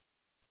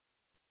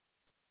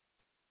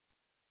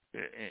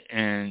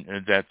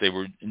that they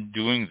were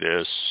doing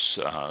this,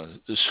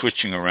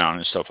 switching around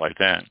and stuff like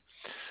that.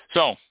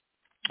 So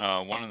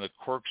one of the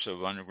quirks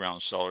of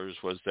Underground Cellars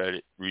was that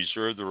it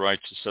reserved the right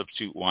to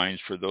substitute wines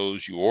for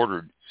those you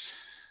ordered.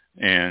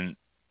 And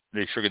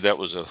they figured that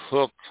was a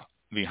hook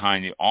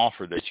behind the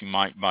offer, that you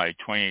might buy a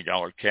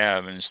 $28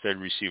 cab and instead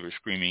receive a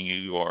Screaming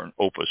Eagle or an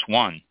Opus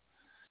One.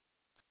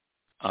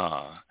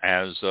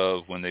 As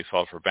of when they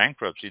filed for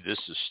bankruptcy, this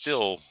is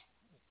still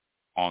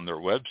on their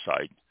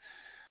website.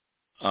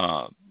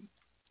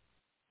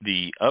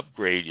 the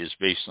upgrade is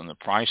based on the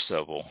price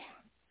level,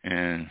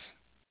 and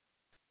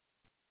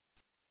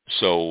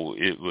so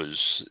it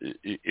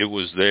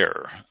was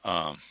there.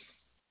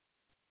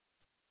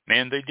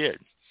 Man, they did.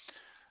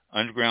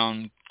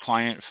 Underground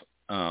client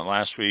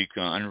last week.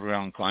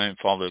 Underground client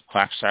filed a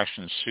class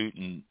action suit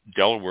in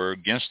Delaware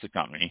against the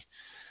company,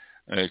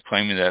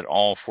 claiming that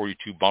all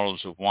 42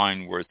 bottles of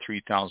wine worth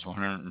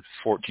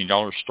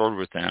 $3,114 stored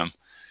with them,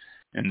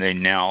 and they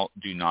now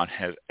do not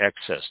have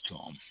access to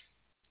them.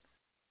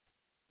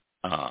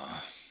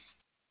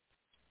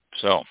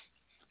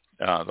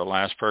 The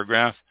last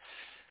paragraph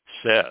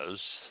says,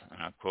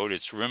 and I quote,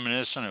 "It's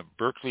reminiscent of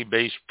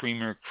Berkeley-based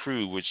Premier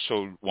Cru, which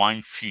sold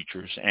wine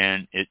futures,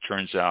 and it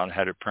turns out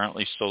had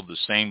apparently sold the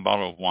same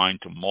bottle of wine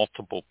to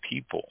multiple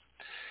people.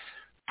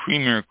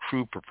 Premier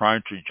Cru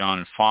proprietor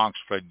John Fox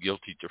pled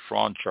guilty to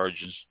fraud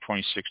charges in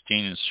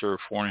 2016 and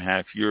served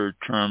 4.5-year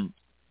term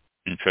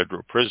in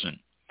federal prison.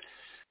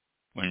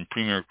 When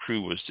Premier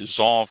Cru was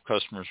dissolved,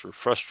 customers were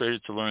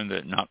frustrated to learn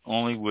that not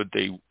only would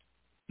they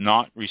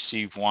not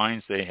receive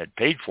wines they had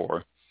paid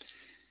for,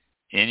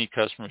 any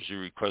customers who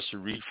requested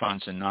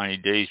refunds in 90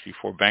 days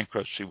before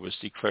bankruptcy was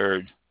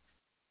declared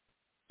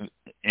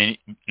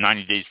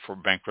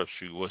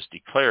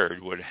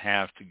would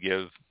have to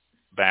give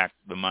back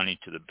the money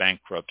to the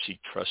bankruptcy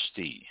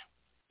trustee."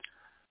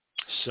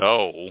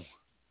 So,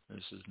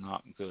 this is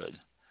not good.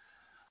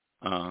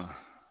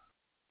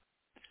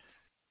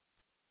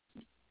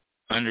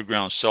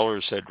 Underground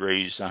Cellars had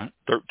raised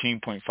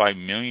 $13.5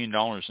 million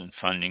in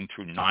funding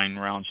through 9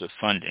 rounds of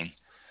funding,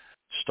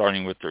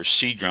 starting with their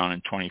seed round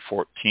in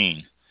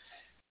 2014.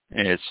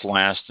 And its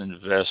last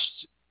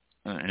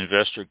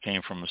investor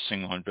came from a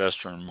single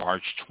investor in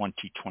March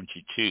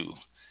 2022.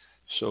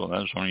 So that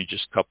was only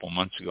just a couple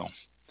months ago.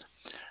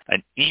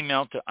 An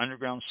email to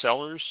Underground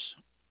Cellars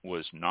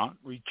was not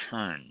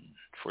returned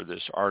for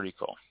this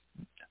article.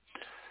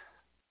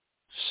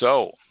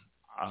 So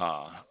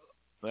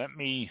let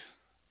me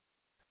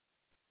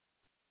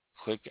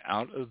click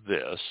out of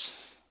this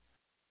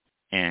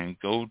and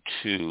go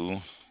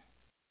to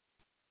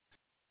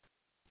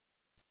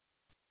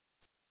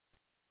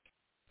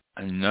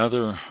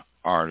another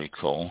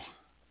article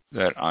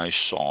that I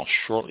saw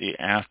shortly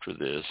after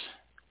this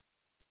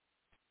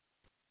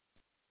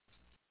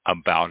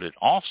about it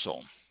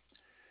also.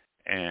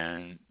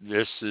 And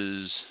this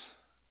is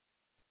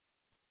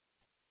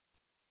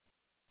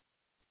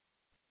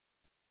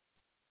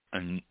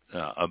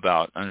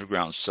about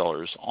Underground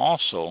Cellars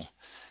also.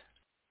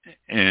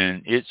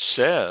 And it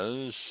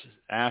says,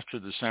 after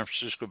the San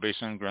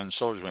Francisco-based Underground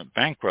Cellars went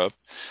bankrupt,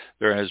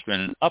 there has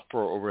been an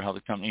uproar over how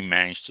the company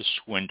managed to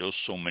swindle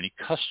so many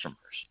customers.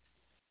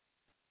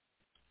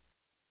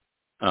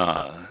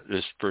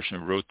 This person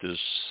who wrote this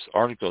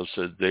article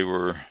said they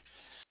were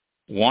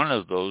one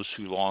of those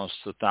who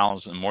lost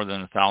more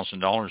than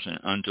 $1,000 in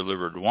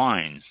undelivered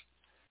wine.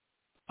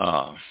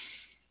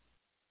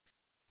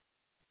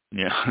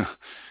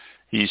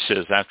 He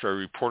says, after I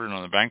reported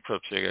on the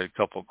bankruptcy, I got a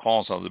couple of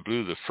calls out of the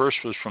blue. The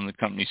first was from the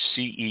company's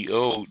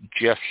CEO,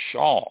 Jeff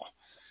Shaw,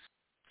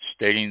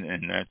 stating,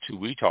 and that's who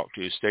we talked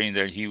to, stating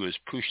that he was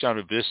pushed out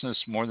of business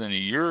more than a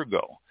year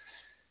ago.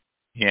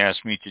 He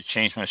asked me to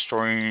change my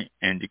story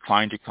and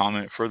declined to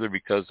comment further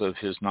because of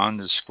his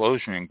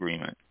non-disclosure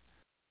agreement.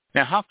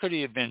 Now, how could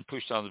he have been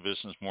pushed out of the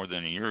business more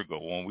than a year ago?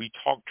 When we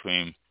talked to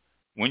him,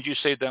 when did you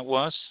say that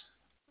was,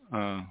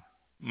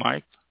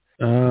 Mike?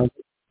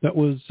 That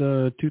was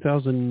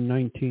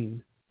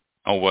 2019.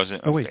 Oh, was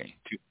it? Oh, wait. Okay.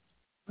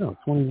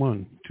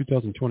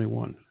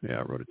 2021. Yeah,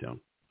 I wrote it down.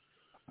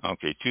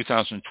 Okay,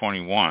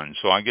 2021.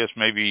 So I guess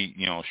maybe,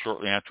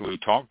 shortly after we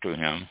talked to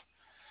him,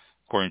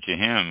 according to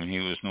him, he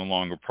was no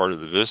longer part of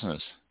the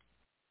business.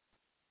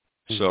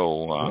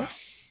 So,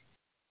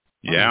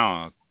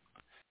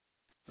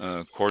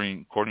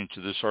 according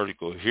to this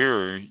article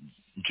here,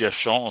 Jeff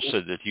Shaw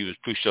said that he was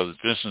pushed out of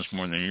the business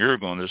more than a year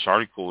ago, and this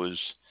article is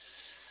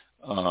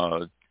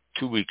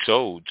 2 weeks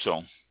old.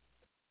 So,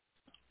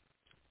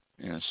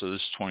 so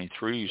this is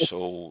 23.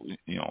 So,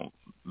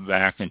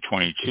 back in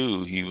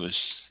 22, he was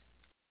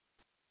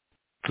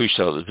pushed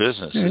out of the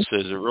business. It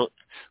says,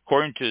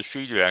 according to his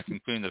feedback,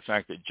 including the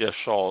fact that Jeff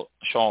Shaw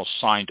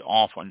signed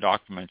off on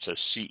documents as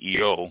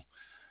CEO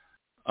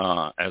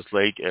as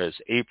late as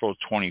April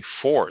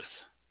 24th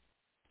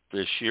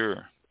this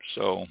year.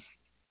 So,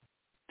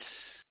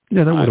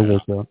 yeah, that would have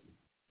worked out.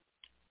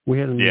 We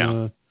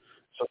had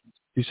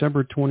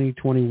December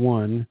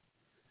 2021,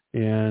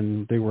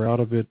 and they were out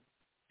of it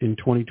in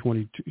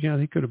 2022. Yeah,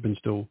 he could have been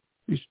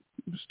he's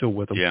still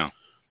with them. Yeah.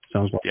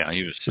 Sounds like. Yeah,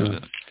 he was.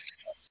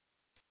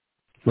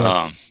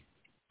 But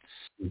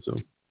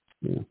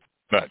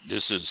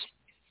this is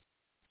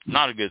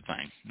not a good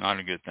thing. Not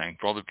a good thing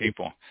for other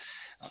people.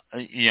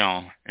 I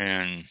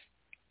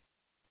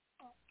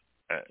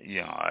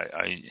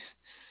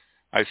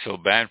feel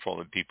bad for all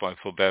the people. I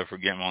feel bad for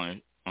getting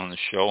on the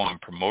show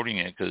and promoting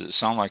it because it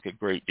sounds like a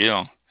great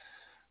deal.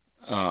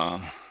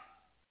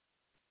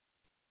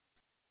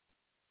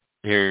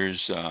 Here's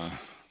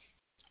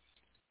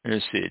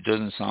Let's see, it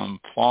doesn't sound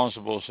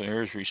plausible, so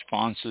here's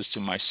responses to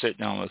my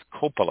sit-down with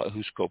Coppola.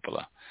 Who's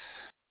Coppola?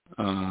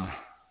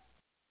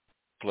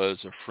 Coppola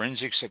is a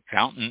forensics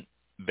accountant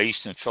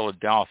based in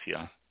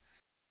Philadelphia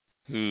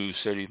who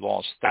said he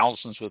lost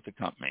thousands with the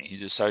company. He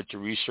decided to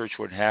research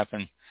what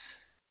happened,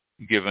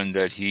 given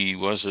that he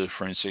was a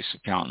forensics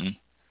accountant,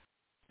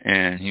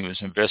 and he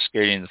was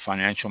investigating the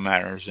financial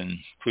matters,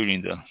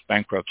 including the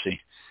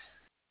bankruptcy.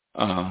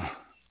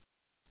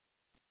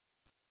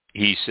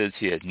 He says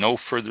he had no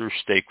further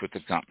stake with the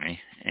company,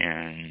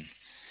 and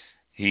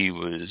he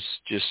was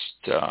just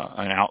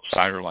an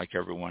outsider like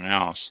everyone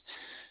else.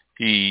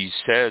 He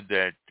said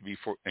that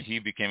before he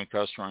became a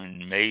customer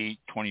in May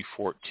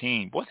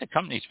 2014. Boy, the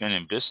company's been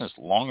in business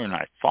longer than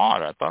I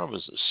thought. I thought it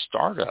was a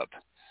startup.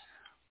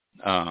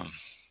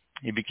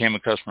 He became a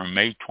customer in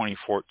May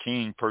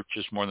 2014,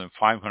 purchased more than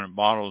 500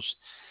 bottles,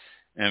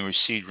 and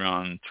received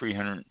around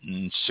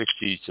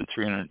 360 to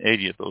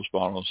 380 of those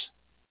bottles.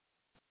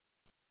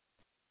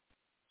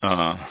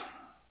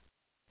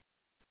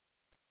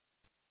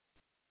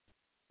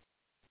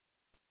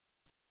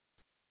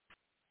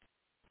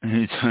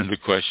 The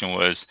question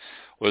was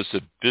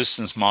the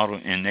business model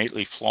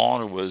innately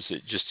flawed, or was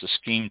it just a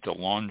scheme to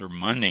launder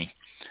money?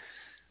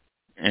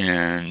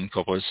 And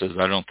Coppola says,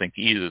 I don't think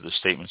either of the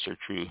statements are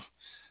true.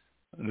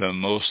 The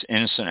most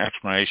innocent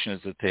explanation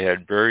is that they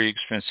had very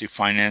expensive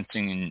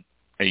financing and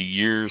a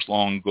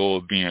years-long goal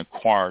of being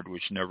acquired,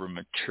 which never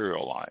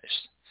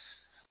materialized.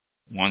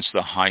 Once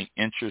the high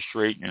interest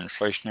rate and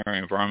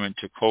inflationary environment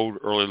took hold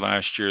early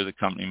last year, the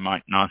company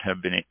might not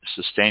have been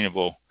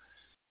sustainable,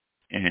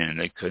 and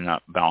they could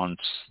not balance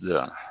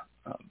their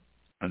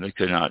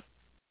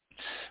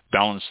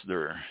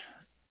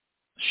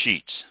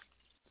sheets.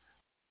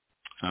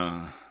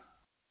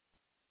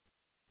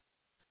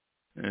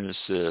 It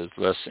says,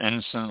 less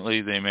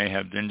innocently, they may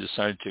have then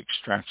decided to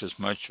extract as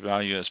much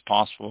value as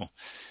possible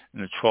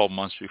in the 12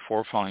 months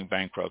before filing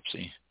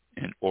bankruptcy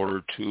in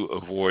order to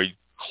avoid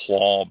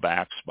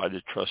clawbacks by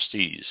the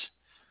trustees.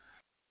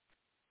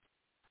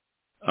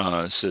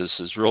 It says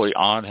it's really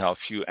odd how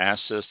few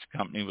assets the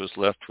company was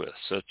left with,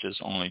 such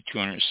as only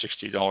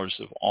 $260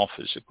 of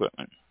office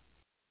equipment.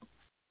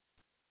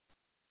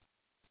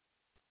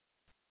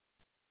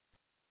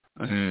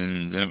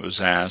 And then it was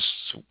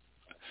asked,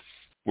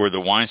 were the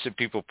wines that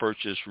people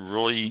purchased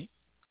really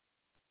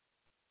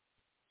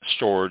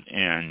stored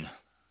and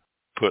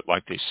put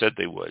like they said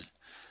they would?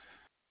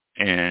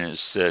 And it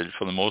said,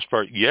 for the most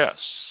part, yes.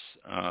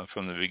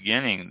 From the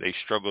beginning, they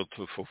struggled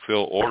to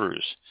fulfill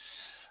orders.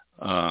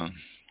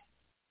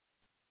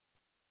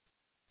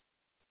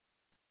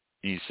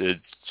 He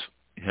said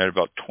he had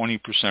about 20%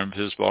 of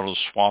his bottles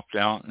swapped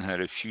out and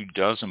had a few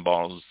dozen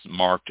bottles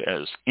marked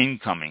as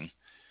incoming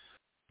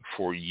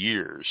for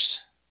years.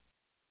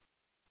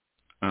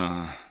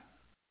 So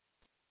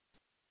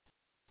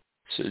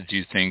do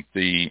you think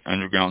the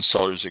Underground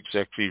Cellars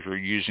executives are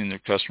using their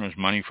customers'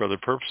 money for other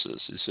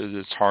purposes? He says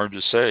it's hard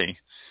to say.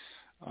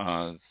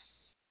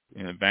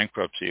 In the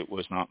bankruptcy, it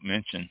was not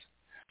mentioned.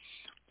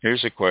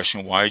 Here's a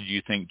question. Why do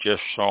you think Jeff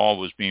Shaw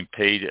was being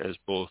paid as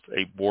both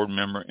a board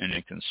member and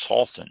a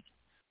consultant?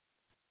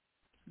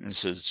 And it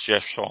says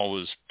Jeff Shaw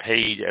was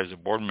paid as a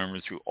board member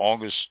through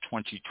August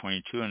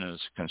 2022 and as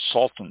a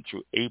consultant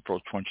through April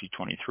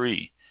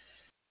 2023.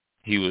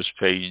 He was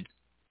paid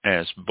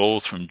as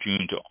both from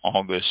June to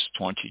August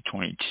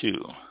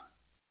 2022.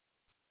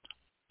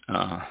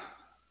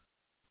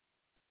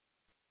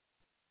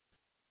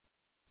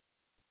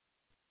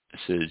 It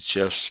says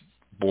Jeff's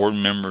board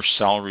member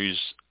salaries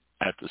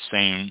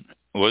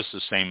was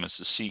the same as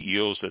the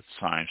CEO's at the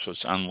time, so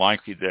it's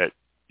unlikely that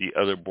the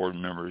other board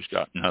members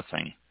got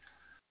nothing.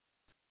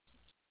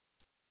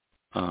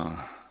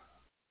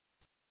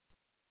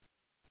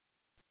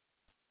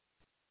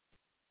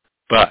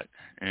 But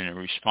in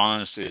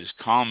response to his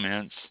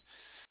comments,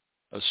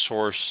 a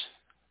source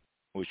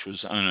which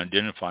was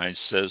unidentified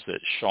says that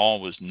Shaw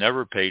was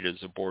never paid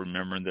as a board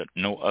member and that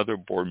no other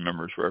board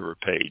members were ever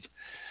paid.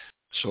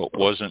 So it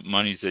wasn't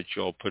money that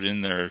you all put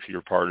in there if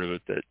you're part of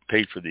it that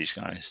paid for these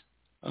guys.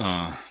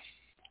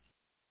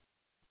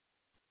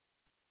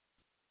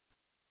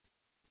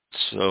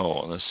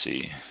 So let's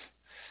see.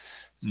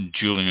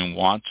 Julian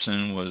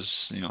Watson was,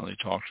 they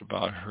talked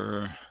about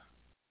her.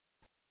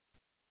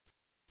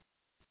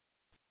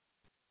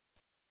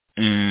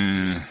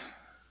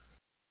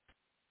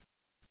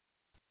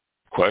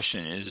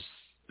 Question, is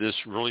this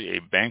really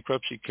a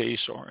bankruptcy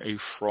case or a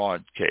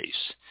fraud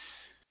case?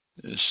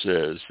 It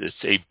says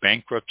it's a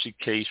bankruptcy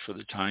case for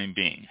the time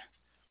being.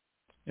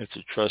 If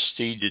the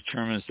trustee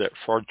determines that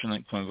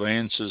fraudulent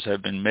conveyances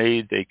have been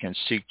made, they can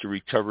seek to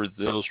recover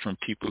those from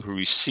people who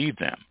receive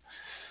them.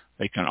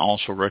 They can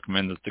also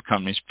recommend that the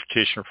company's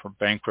petition for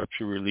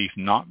bankruptcy relief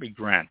not be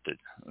granted,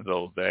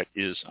 though that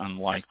is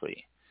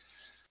unlikely.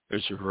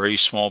 There's a very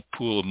small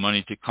pool of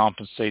money to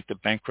compensate the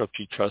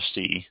bankruptcy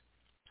trustee.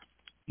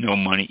 No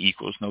money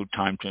equals no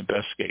time to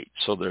investigate.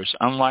 So there's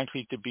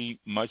unlikely to be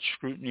much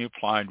scrutiny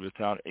applied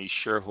without a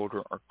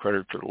shareholder or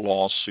creditor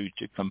lawsuit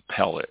to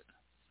compel it.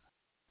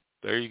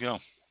 There you go.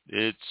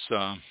 It's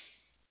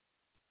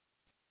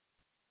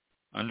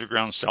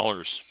underground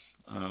cellars.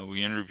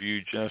 We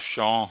interviewed Jeff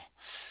Shaw,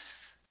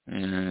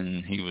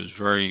 and he was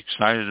very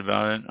excited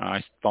about it.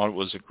 I thought it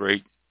was a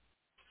great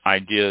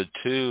idea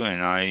too,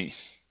 and I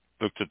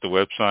looked at the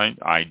website.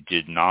 I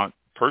did not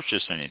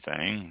purchase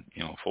anything,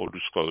 full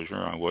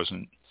disclosure. I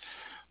wasn't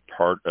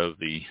part of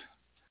the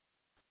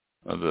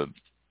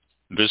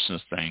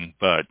business thing,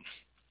 but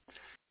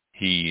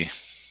they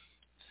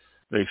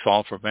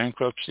filed for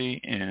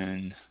bankruptcy,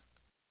 and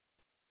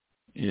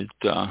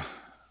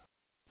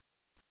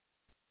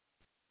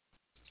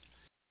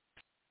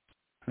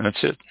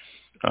that's it.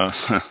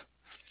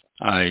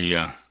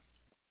 I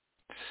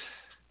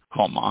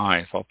caught my eye.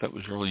 I thought that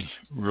was really,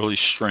 really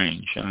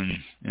strange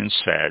and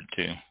sad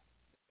too.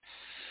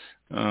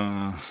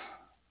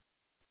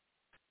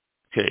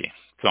 Okay,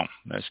 so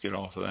let's get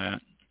off of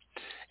that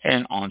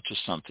and on to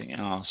something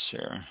else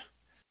here.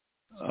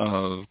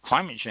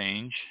 Climate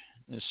change.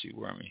 Let's see,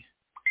 where am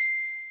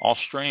I?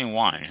 Australian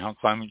wine. How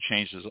climate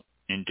change is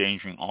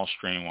endangering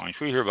Australian wines.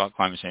 We hear about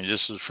climate change.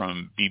 This is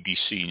from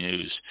BBC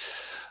News.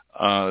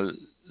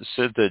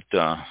 Said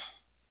that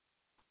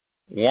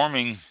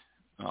warming.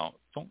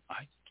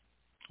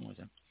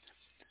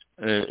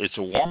 It's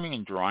a warming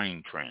and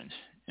drying trend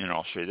in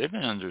Australia. They've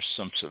been under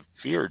some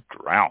severe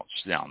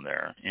droughts down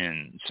there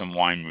in some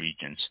wine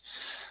regions.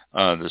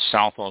 The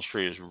South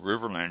Australia's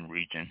Riverland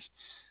region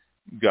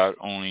got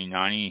only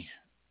 90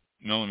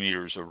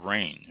 millimeters of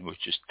rain,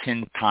 which is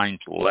 10 times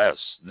less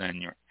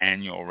than your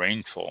annual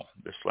rainfall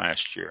this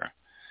last year.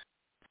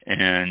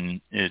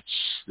 And they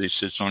said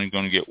it's only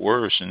going to get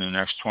worse. In the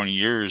next 20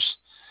 years,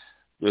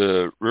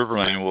 the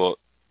Riverland will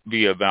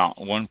be about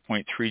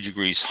 1.3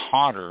 degrees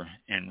hotter,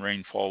 and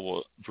rainfall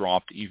will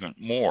drop even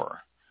more.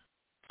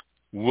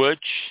 Which,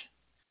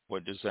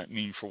 what does that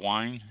mean for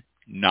wine?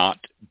 Not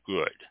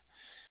good.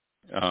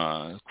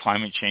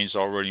 Climate change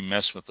already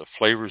messed with the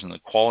flavors and the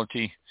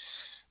quality,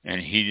 and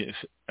heat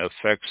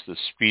affects the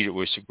speed at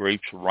which the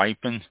grapes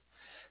ripen,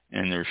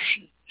 and their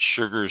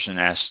sugars and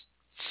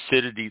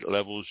acidity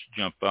levels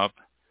jump up,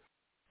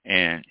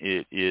 and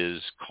it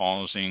is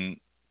causing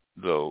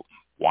the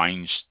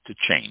wines to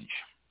change.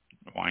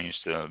 The wines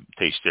to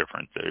taste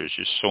different. There's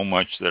just so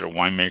much that a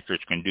winemaker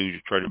can do to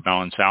try to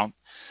balance out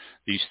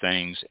these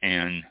things,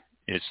 and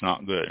it's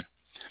not good.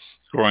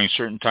 Growing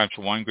certain types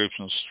of wine grapes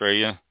in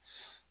Australia,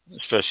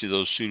 especially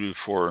those suited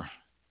for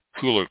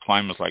cooler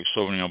climates like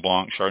Sauvignon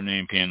Blanc, Chardonnay,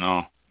 and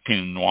Pinot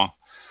Noir,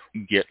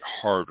 get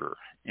harder.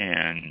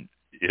 And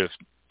if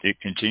it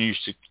continues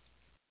to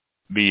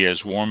be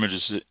as warm as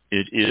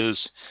it is,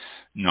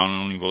 not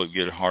only will it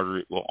get harder,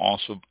 it will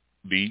also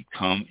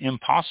become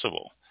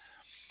impossible.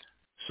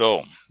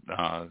 So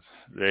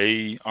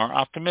they are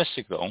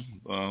optimistic, though.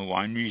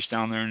 Wineries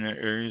down there in that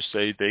area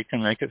say they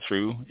can make it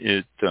through.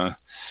 It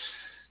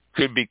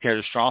could be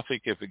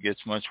catastrophic if it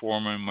gets much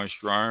warmer and much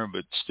drier,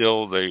 but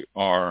still they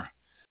are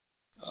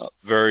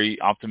very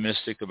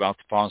optimistic about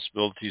the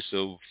possibilities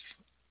of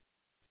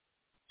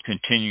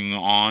continuing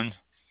on.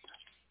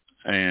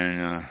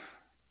 And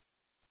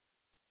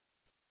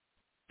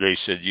they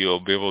said you'll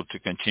be able to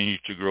continue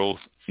to grow,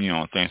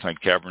 things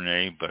like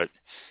Cabernet, but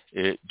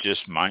it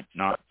just might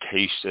not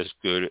taste as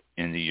good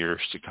in the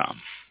years to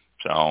come.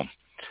 So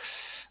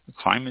the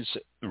climate's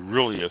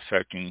really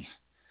affecting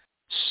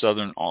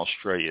southern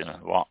Australia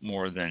a lot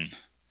more than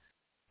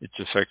it's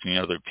affecting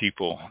other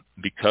people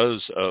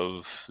because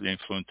of the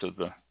influence of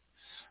the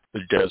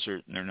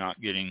desert, and they're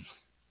not getting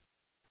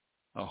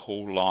a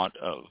whole lot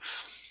of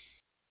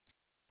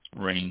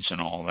rains and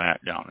all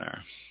that down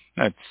there.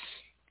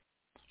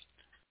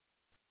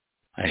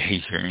 I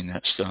hate hearing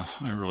that stuff.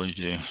 I really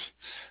do.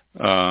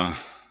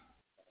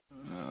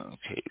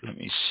 Okay, let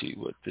me see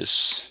what this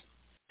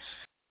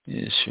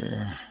is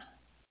here.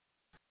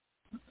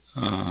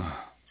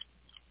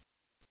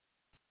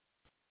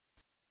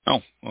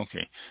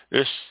 Okay.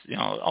 This,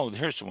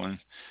 here's the one.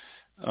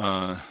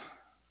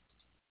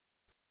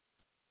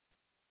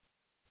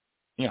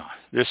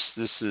 This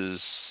is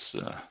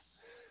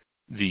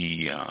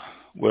the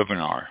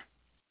webinar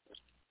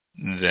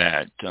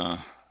that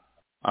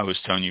I was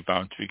telling you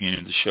about at the beginning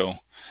of the show.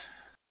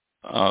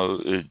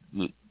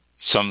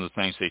 Some of the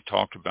things they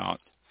talked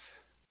about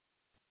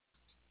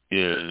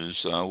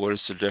is what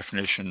is the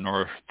definition of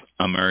North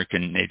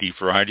American native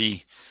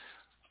variety?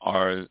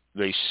 Are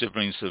they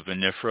siblings of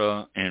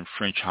vinifera and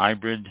French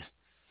hybrid?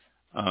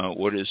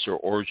 What is their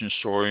origin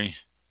story?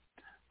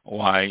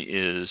 Why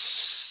is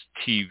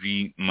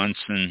T.V.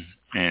 Munson,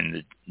 and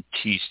the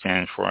T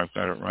stands for, I've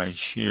got it right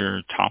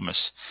here, Thomas.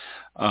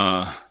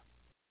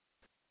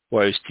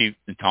 Why is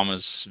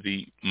Thomas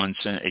V.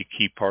 Munson a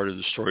key part of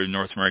the story of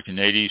North American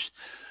natives?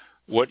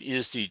 What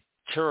is the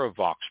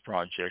TerraVox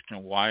project,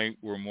 and why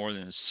were more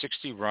than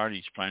 60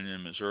 varieties planted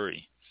in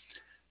Missouri?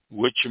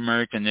 Which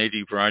American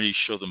native varieties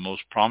show the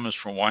most promise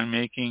for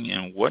winemaking,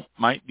 and what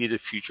might be the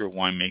future of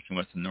winemaking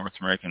with the North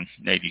American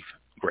native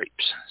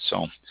grapes?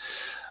 So,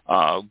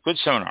 good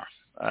seminar.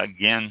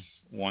 Again,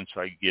 once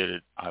I get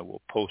it, I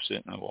will post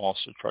it, and I will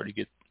also try to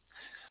get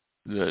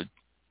the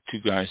two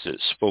guys that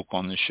spoke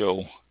on the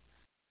show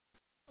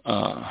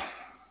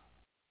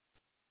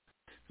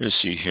let's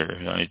see here.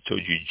 I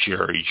told you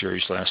Jerry.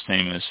 Jerry's last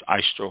name is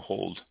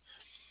Eisterhold,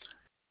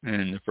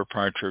 and the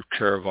proprietor of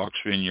Teravox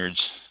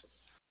Vineyards.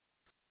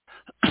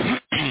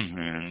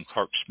 And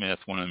Clark Smith,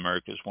 one of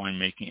America's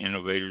winemaking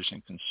innovators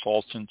and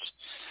consultants.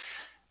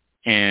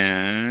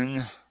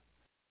 And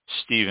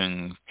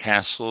Stephen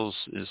Castles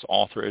is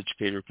author,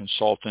 educator,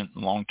 consultant,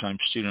 and longtime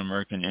student of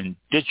American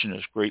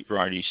indigenous grape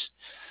varieties,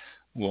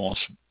 who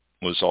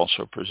was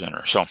also a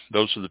presenter. So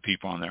those are the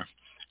people on there.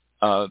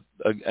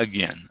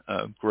 Again,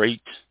 a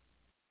great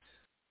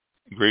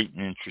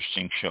and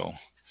interesting show.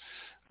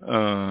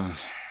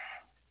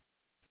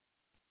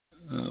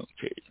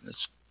 Okay,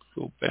 let's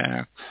go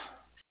back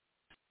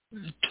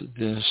to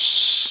this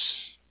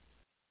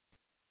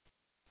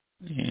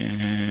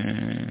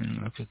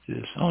and look at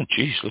this. Oh,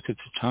 geez, look at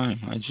the time.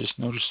 I just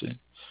noticed it.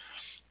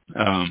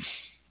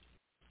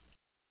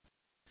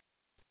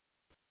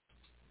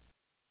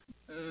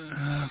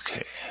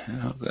 Okay,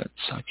 now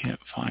I can't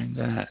find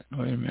that.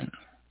 Wait a minute.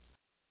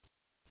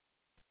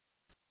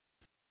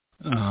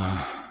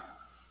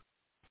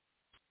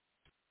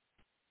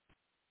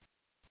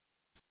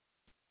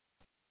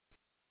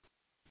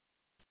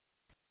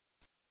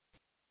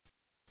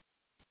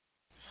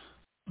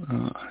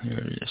 Here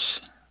it is.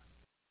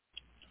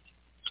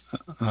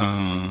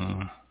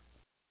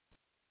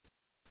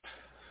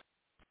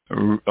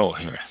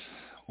 Here.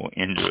 We'll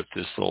end with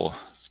this little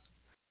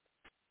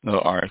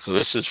article.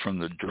 This is from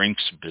the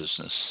drinks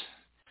business.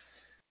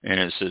 And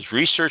it says,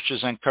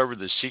 researchers uncovered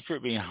the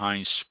secret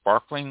behind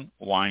sparkling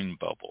wine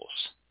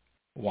bubbles.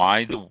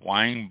 Why the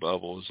wine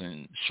bubbles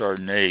in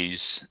Chardonnays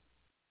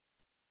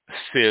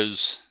fizz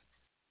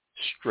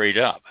straight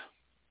up.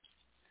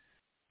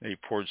 They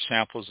poured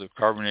samples of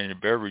carbonated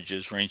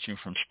beverages ranging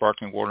from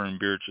sparkling water and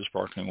beer to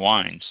sparkling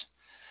wines.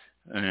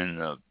 And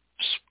the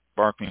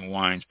sparkling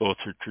wines, both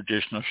the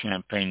traditional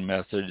champagne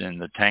method and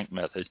the tank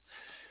method,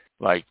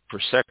 like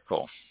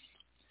Prosecco.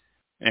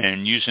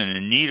 And using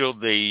a needle,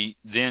 they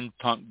then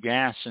pump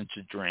gas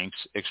into drinks,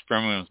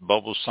 experimenting with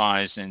bubble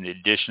size and the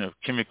addition of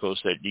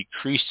chemicals that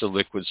decrease the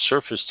liquid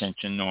surface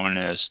tension, known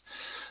as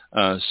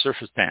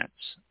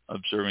surfactants,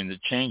 observing the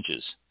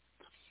changes.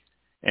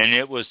 And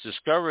it was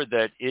discovered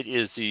that it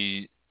is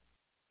the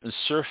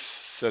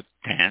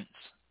surfactants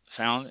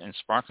found in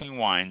sparkling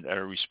wine that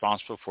are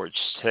responsible for its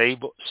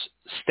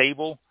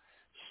stable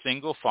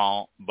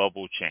single-fall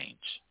bubble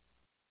change.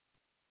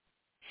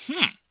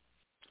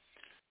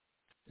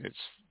 It's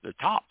the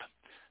top.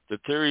 The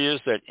theory is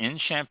that in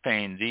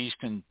champagne, these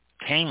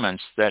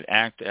containments that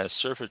act as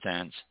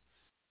surfactants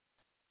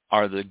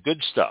are the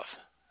good stuff.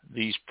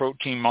 These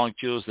protein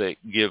molecules that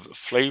give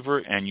flavor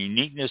and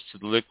uniqueness to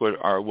the liquid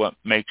are what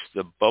makes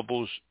the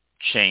bubbles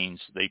chains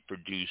they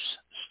produce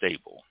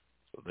stable.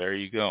 So there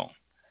you go.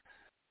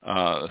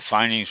 The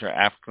findings are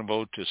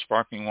applicable to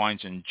sparkling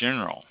wines in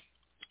general.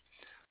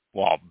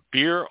 While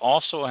beer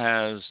also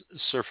has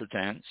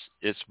surfactants,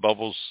 its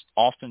bubbles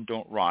often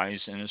don't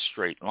rise in a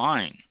straight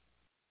line.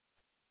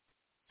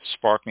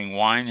 Sparkling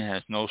wine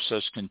has no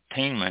such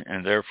containment,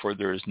 and therefore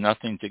there is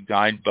nothing to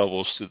guide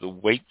bubbles through the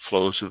wake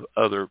flows of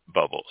other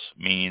bubbles,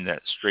 meaning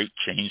that straight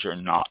chains are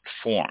not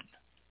formed.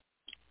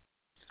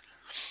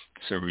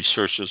 So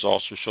researchers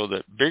also show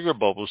that bigger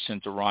bubbles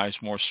tend to rise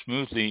more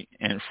smoothly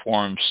and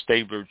form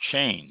stabler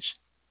chains,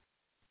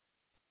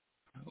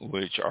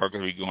 which are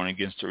arguably going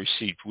against the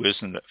received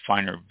wisdom that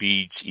finer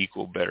beads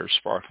equal better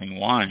sparkling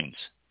wines,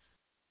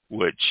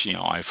 which,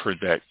 I've heard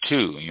that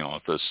too.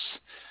 If the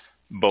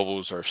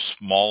bubbles are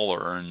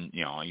smaller and,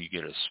 you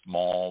get a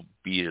small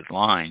beaded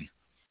line,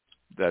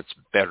 that's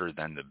better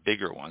than the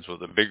bigger ones. Well,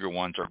 the bigger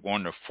ones are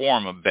going to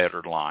form a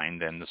better line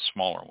than the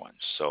smaller ones.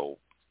 So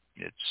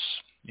it's,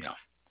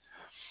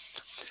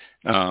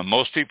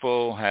 most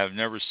people have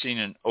never seen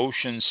an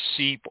ocean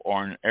seep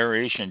or an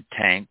aeration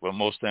tank, but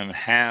most of them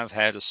have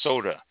had a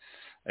soda,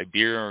 a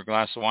beer, or a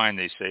glass of wine,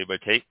 they say. By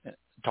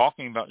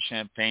talking about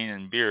champagne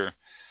and beer,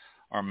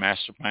 our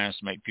master plan is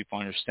to make people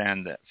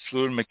understand that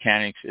fluid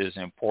mechanics is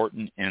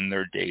important in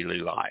their daily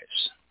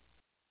lives.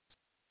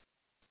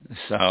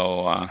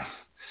 So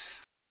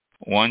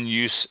one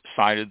use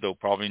cited, though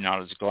probably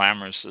not as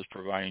glamorous as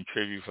providing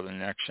trivia for the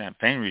next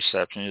champagne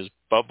reception, is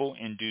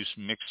bubble-induced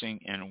mixing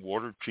in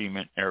water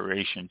treatment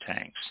aeration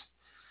tanks.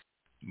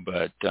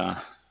 But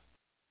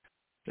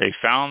they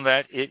found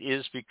that it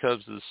is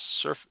because of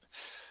the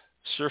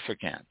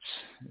surfactants.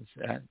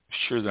 I'm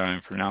sure that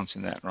I'm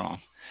pronouncing that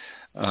wrong.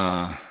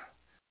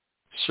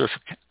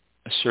 Surfactants,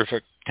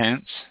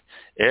 surfactants,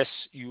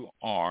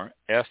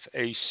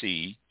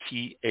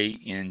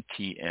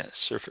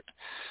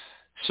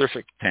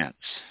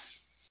 surfactants.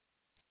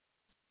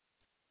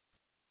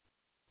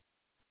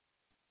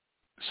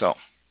 So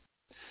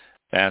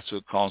that's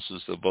what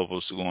causes the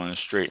bubbles to go in a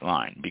straight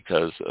line,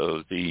 because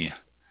of the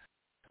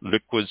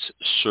liquid's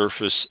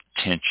surface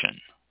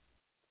tension,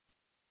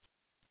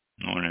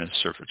 known as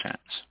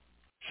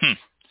surfactants.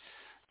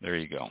 There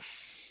you go.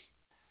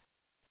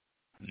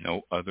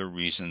 No other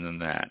reason than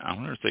that. I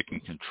wonder if they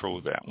can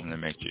control that when they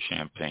make the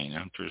champagne. I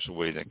wonder if there's a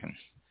way they can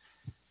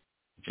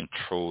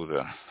control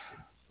the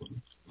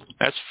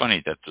That's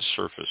funny that the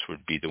surface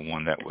would be the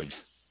one that would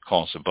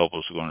cause the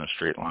bubbles to go in a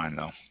straight line,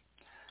 though.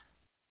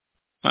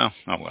 Well,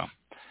 oh well.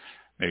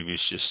 Maybe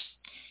it's just,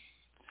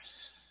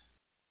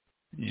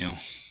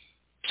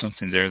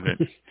 something there that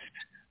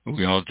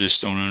we all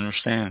just don't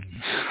understand.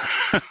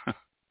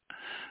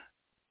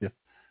 Yeah.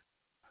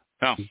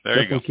 Oh,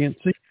 there you go. Can't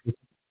see.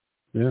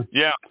 Yeah.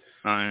 Yeah,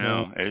 I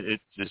know. It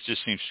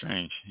just seems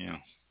strange,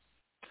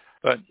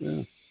 But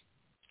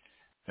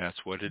that's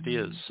what it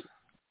is.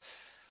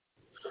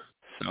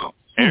 So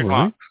 8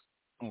 o'clock,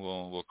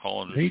 we'll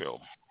call it a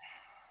show.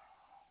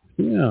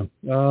 Yeah.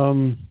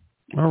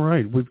 All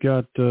right. We've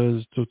got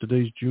so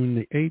today's June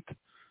the 8th.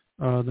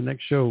 The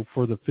next show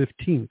for the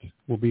 15th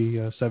will be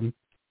 7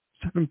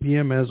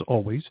 p.m. as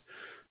always.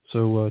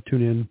 So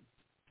tune in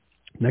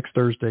next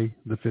Thursday,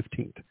 the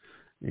 15th.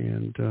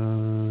 And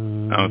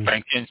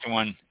thank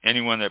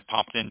anyone that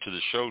popped into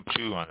the show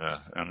too on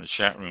the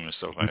chat room and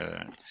stuff like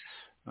that.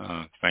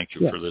 Thank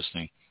you for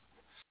listening.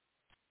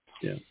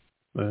 Yeah.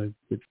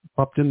 It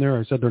popped in there.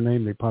 I said their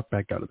name. They popped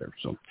back out of there.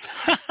 So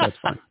that's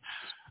fine.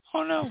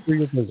 Oh, no.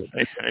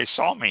 They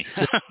saw me.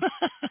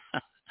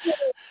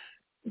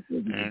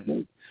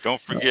 And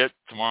don't forget,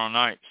 tomorrow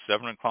night,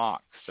 7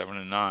 o'clock, 7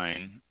 to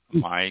 9,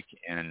 Mike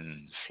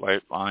and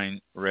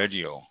Flightline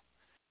Radio.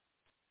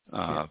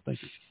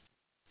 Thank you.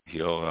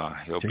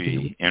 He'll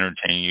be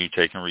entertaining you,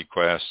 taking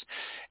requests.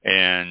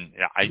 And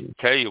I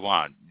tell you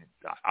what,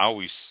 I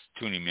always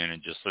tune him in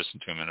and just listen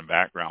to him in the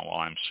background while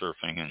I'm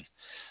surfing and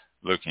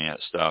looking at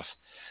stuff.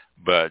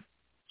 But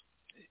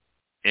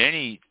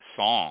any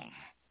song,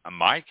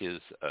 Mike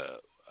is a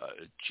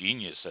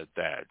genius at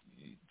that.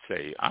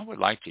 Say, I would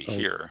like to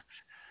hear.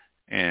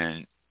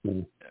 And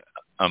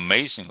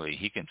amazingly,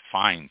 he can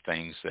find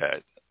things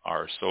that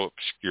are so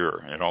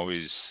obscure. It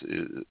always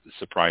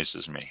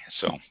surprises me.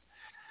 So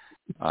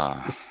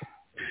some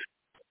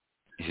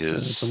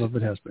of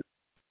it has been.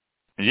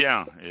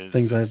 Yeah,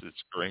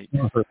 it's great.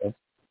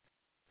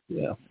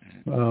 Yeah.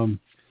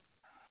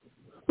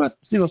 But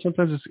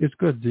sometimes it's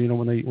good.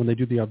 When they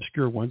do the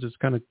obscure ones, it's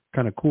kind of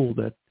cool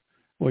that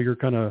you're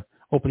kind of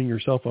opening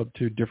yourself up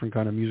to different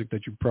kind of music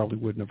that you probably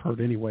wouldn't have heard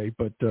anyway.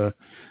 But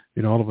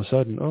all of a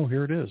sudden,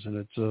 here it is, and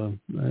it's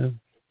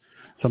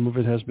some of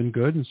it has been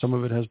good, and some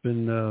of it has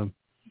been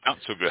not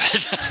so good.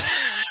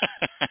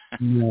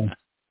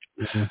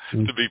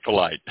 To be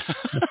polite.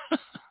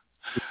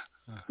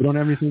 We don't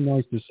have anything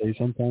nice to say.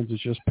 Sometimes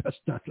it's just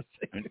best not to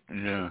say.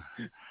 Yeah.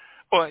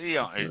 Well,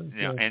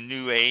 and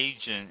new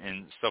age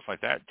and stuff like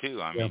that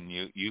too. I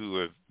mean, you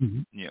have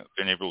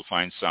been able to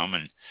find some,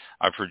 and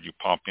I've heard you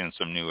pop in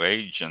some new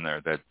age in there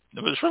that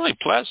it was really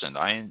pleasant.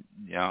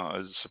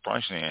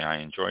 Surprisingly, I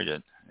enjoyed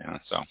it.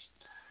 So.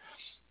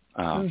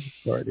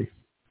 Alrighty.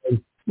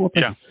 Well,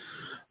 thank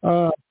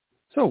you.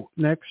 So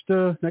next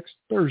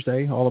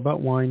Thursday, All About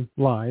Wine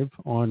live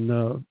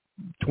on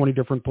 20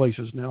 different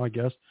places now, I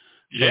guess.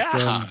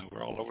 Yeah,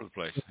 we're all over the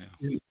place.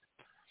 Yeah.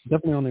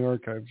 Definitely on the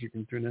archives you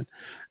can tune in,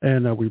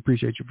 and we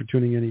appreciate you for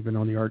tuning in even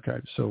on the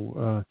archives.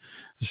 So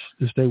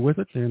just stay with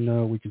it,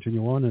 and we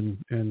continue on,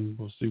 and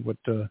we'll see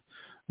what's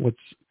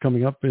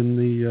coming up in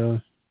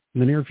the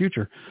near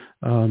future.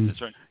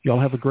 That's right. Y'all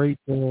have a great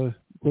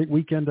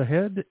weekend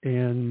ahead,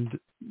 and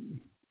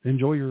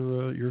enjoy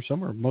your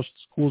summer. Most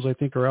schools, I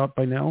think, are out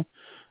by now.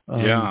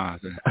 Well,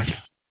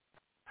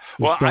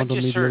 I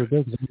just heard.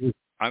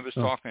 I was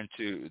talking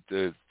to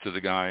the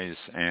guys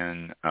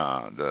and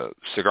the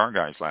cigar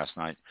guys last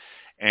night,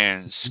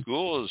 and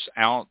schools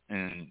out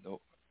in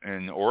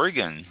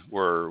Oregon,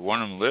 where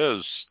one of them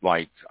lives,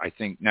 like I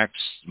think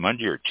next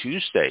Monday or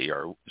Tuesday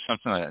or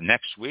something like that,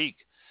 next week.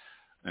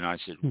 And I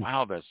said,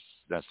 "Wow,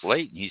 that's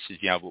late." And he says,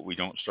 "Yeah, but we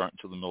don't start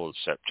until the middle of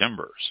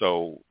September."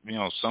 So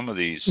some of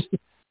these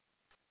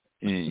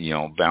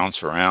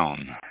bounce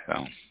around.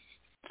 So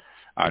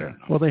I don't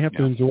know. Well, they have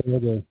to enjoy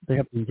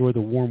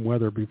the warm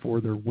weather before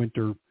their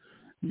winter,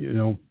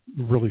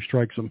 really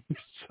strikes them.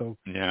 So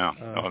yeah,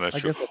 that's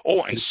true.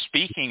 And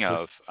speaking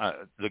of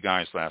the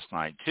guys last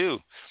night too,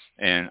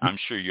 and I'm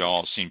sure you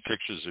all seen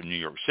pictures of New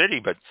York City,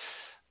 but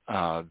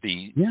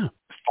the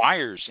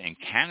fires in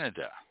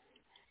Canada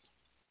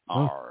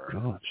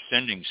are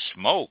sending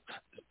smoke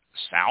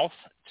south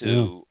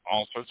to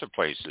all sorts of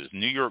places.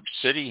 New York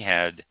City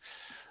had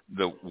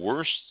the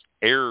worst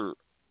air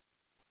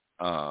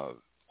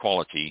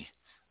quality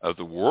of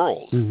the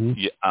world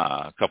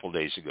a couple of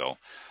days ago.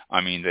 I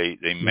mean,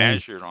 they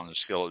measured on a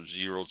scale of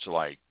 0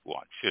 to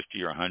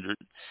 50 or 100,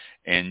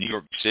 and New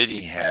York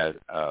City had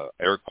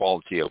air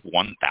quality of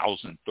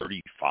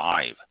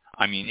 1,035.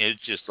 I mean, it's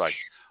just like,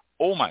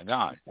 oh my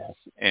God!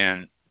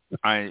 And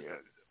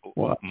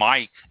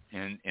Mike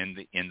in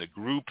the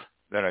group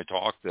that I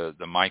talked,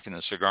 the Mike in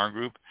the cigar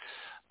group,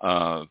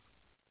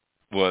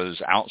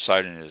 was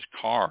outside in his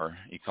car.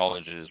 He called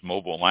it his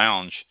mobile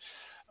lounge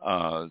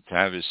to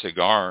have his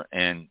cigar,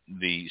 and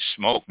the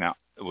smoke now.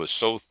 It was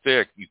so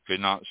thick you could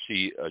not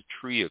see a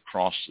tree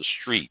across the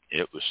street.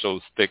 It was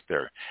so thick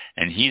there.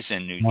 And he's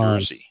in New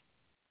Jersey.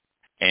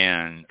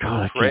 And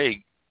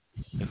Craig,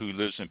 who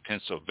lives in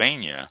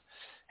Pennsylvania,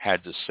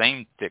 had the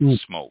same thick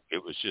smoke.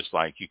 It was just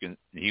like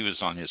he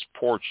was on his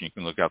porch and you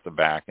can look out the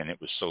back and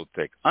it was so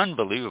thick.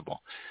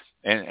 Unbelievable.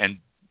 And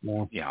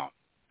you know,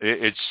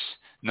 it's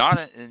not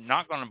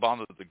going to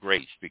bother the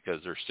grapes because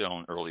they're still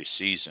in early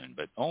season,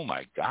 but oh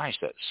my gosh,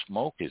 that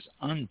smoke is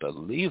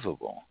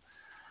unbelievable.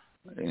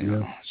 You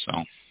know,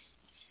 so.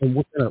 And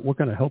what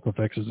kind of health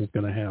effects is it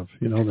going to have?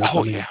 You know,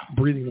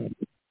 breathing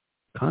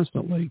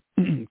constantly.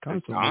 And you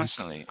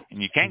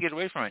can't get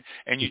away from it.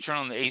 And you turn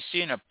on the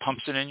AC and it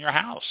pumps it in your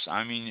house.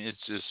 I mean,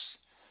 it's just,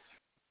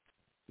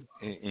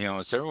 you know,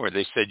 it's everywhere.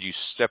 They said you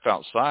step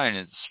outside and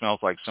it smells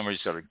like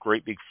somebody's got a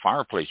great big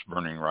fireplace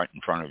burning right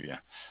in front of you.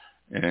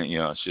 And, you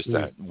know, it's just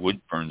that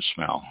wood burn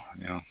smell,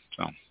 you know,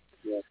 so.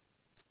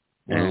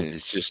 And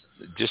it's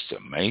just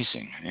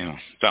amazing, you know.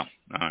 So,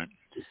 all right.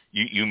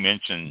 You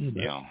mentioned,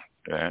 you know,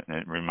 that, and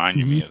it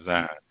reminded me of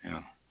that, you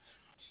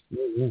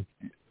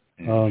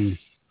know.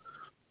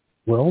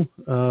 Well,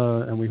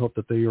 and we hope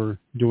that they are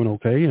doing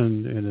okay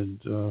and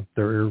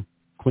their air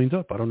cleans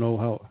up. I don't know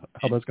how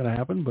that's going to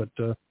happen, but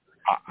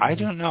I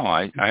don't know.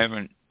 I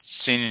haven't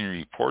seen any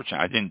reports.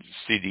 I didn't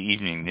see the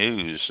evening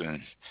news,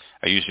 and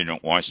I usually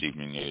don't watch the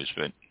evening news,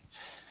 but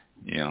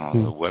you know,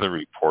 the weather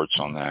reports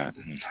on that,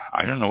 and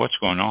I don't know what's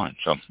going on.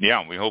 So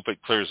yeah, we hope it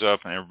clears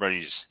up and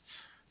everybody's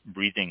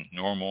breathing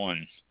normal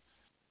and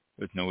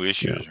with no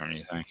issues or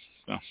anything.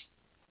 So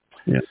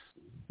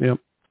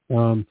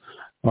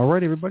all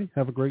right, everybody,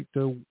 have a great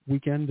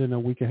weekend and a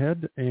week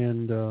ahead,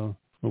 and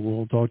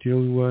we'll talk to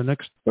you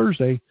next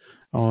Thursday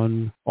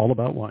on All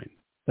About Wine.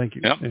 Thank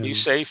you. Yep, be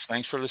safe.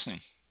 Thanks for listening.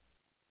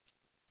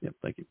 Yep,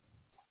 thank you.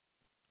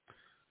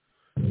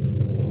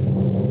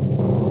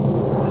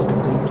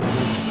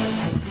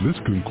 This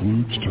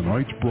concludes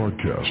tonight's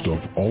broadcast of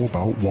All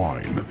About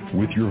Wine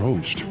with your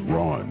host,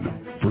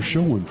 Ron. For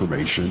show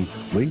information,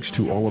 links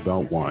to All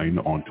About Wine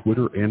on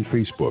Twitter and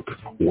Facebook,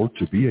 or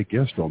to be a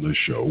guest on this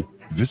show,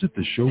 visit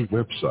the show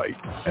website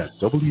at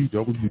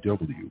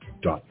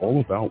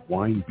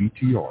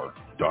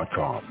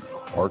www.allaboutwinebtr.com.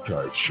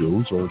 Archived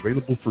shows are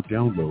available for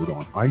download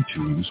on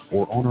iTunes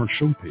or on our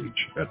show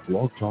page at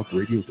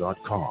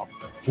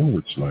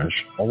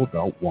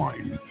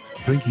blogtalkradio.com/allaboutwine.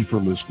 Thank you for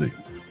listening.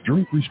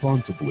 Drink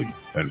responsibly,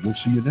 and we'll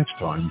see you next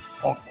time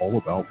on All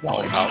About Wine.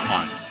 All About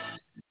Wine.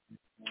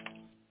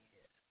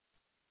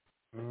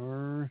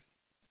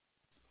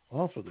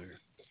 Off of there.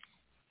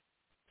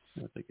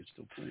 I think it's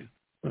still playing.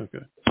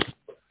 Okay.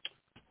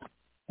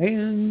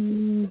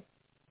 And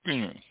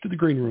to the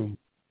green room.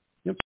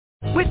 Yep.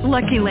 With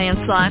Lucky Land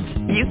Slots,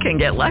 you can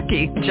get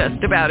lucky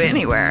just about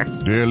anywhere.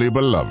 Dearly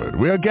beloved,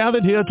 we are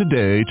gathered here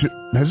today to...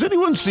 Has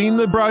anyone seen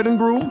the bride and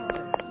groom?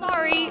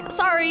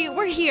 Sorry,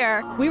 we're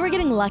here. We were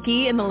getting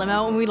lucky in the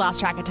limo and we lost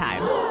track of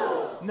time.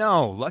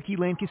 No, Lucky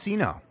Land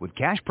Casino, with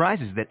cash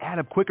prizes that add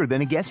up quicker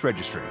than a guest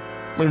registry.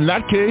 In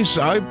that case,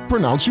 I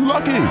pronounce you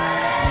lucky.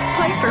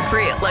 Play for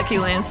free at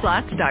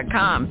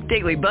LuckyLandSlots.com.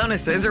 Daily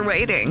bonuses are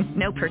waiting.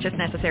 No purchase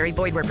necessary.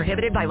 Void where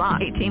prohibited by law.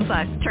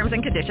 18+. Terms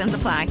and conditions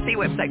apply. See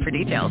website for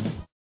details.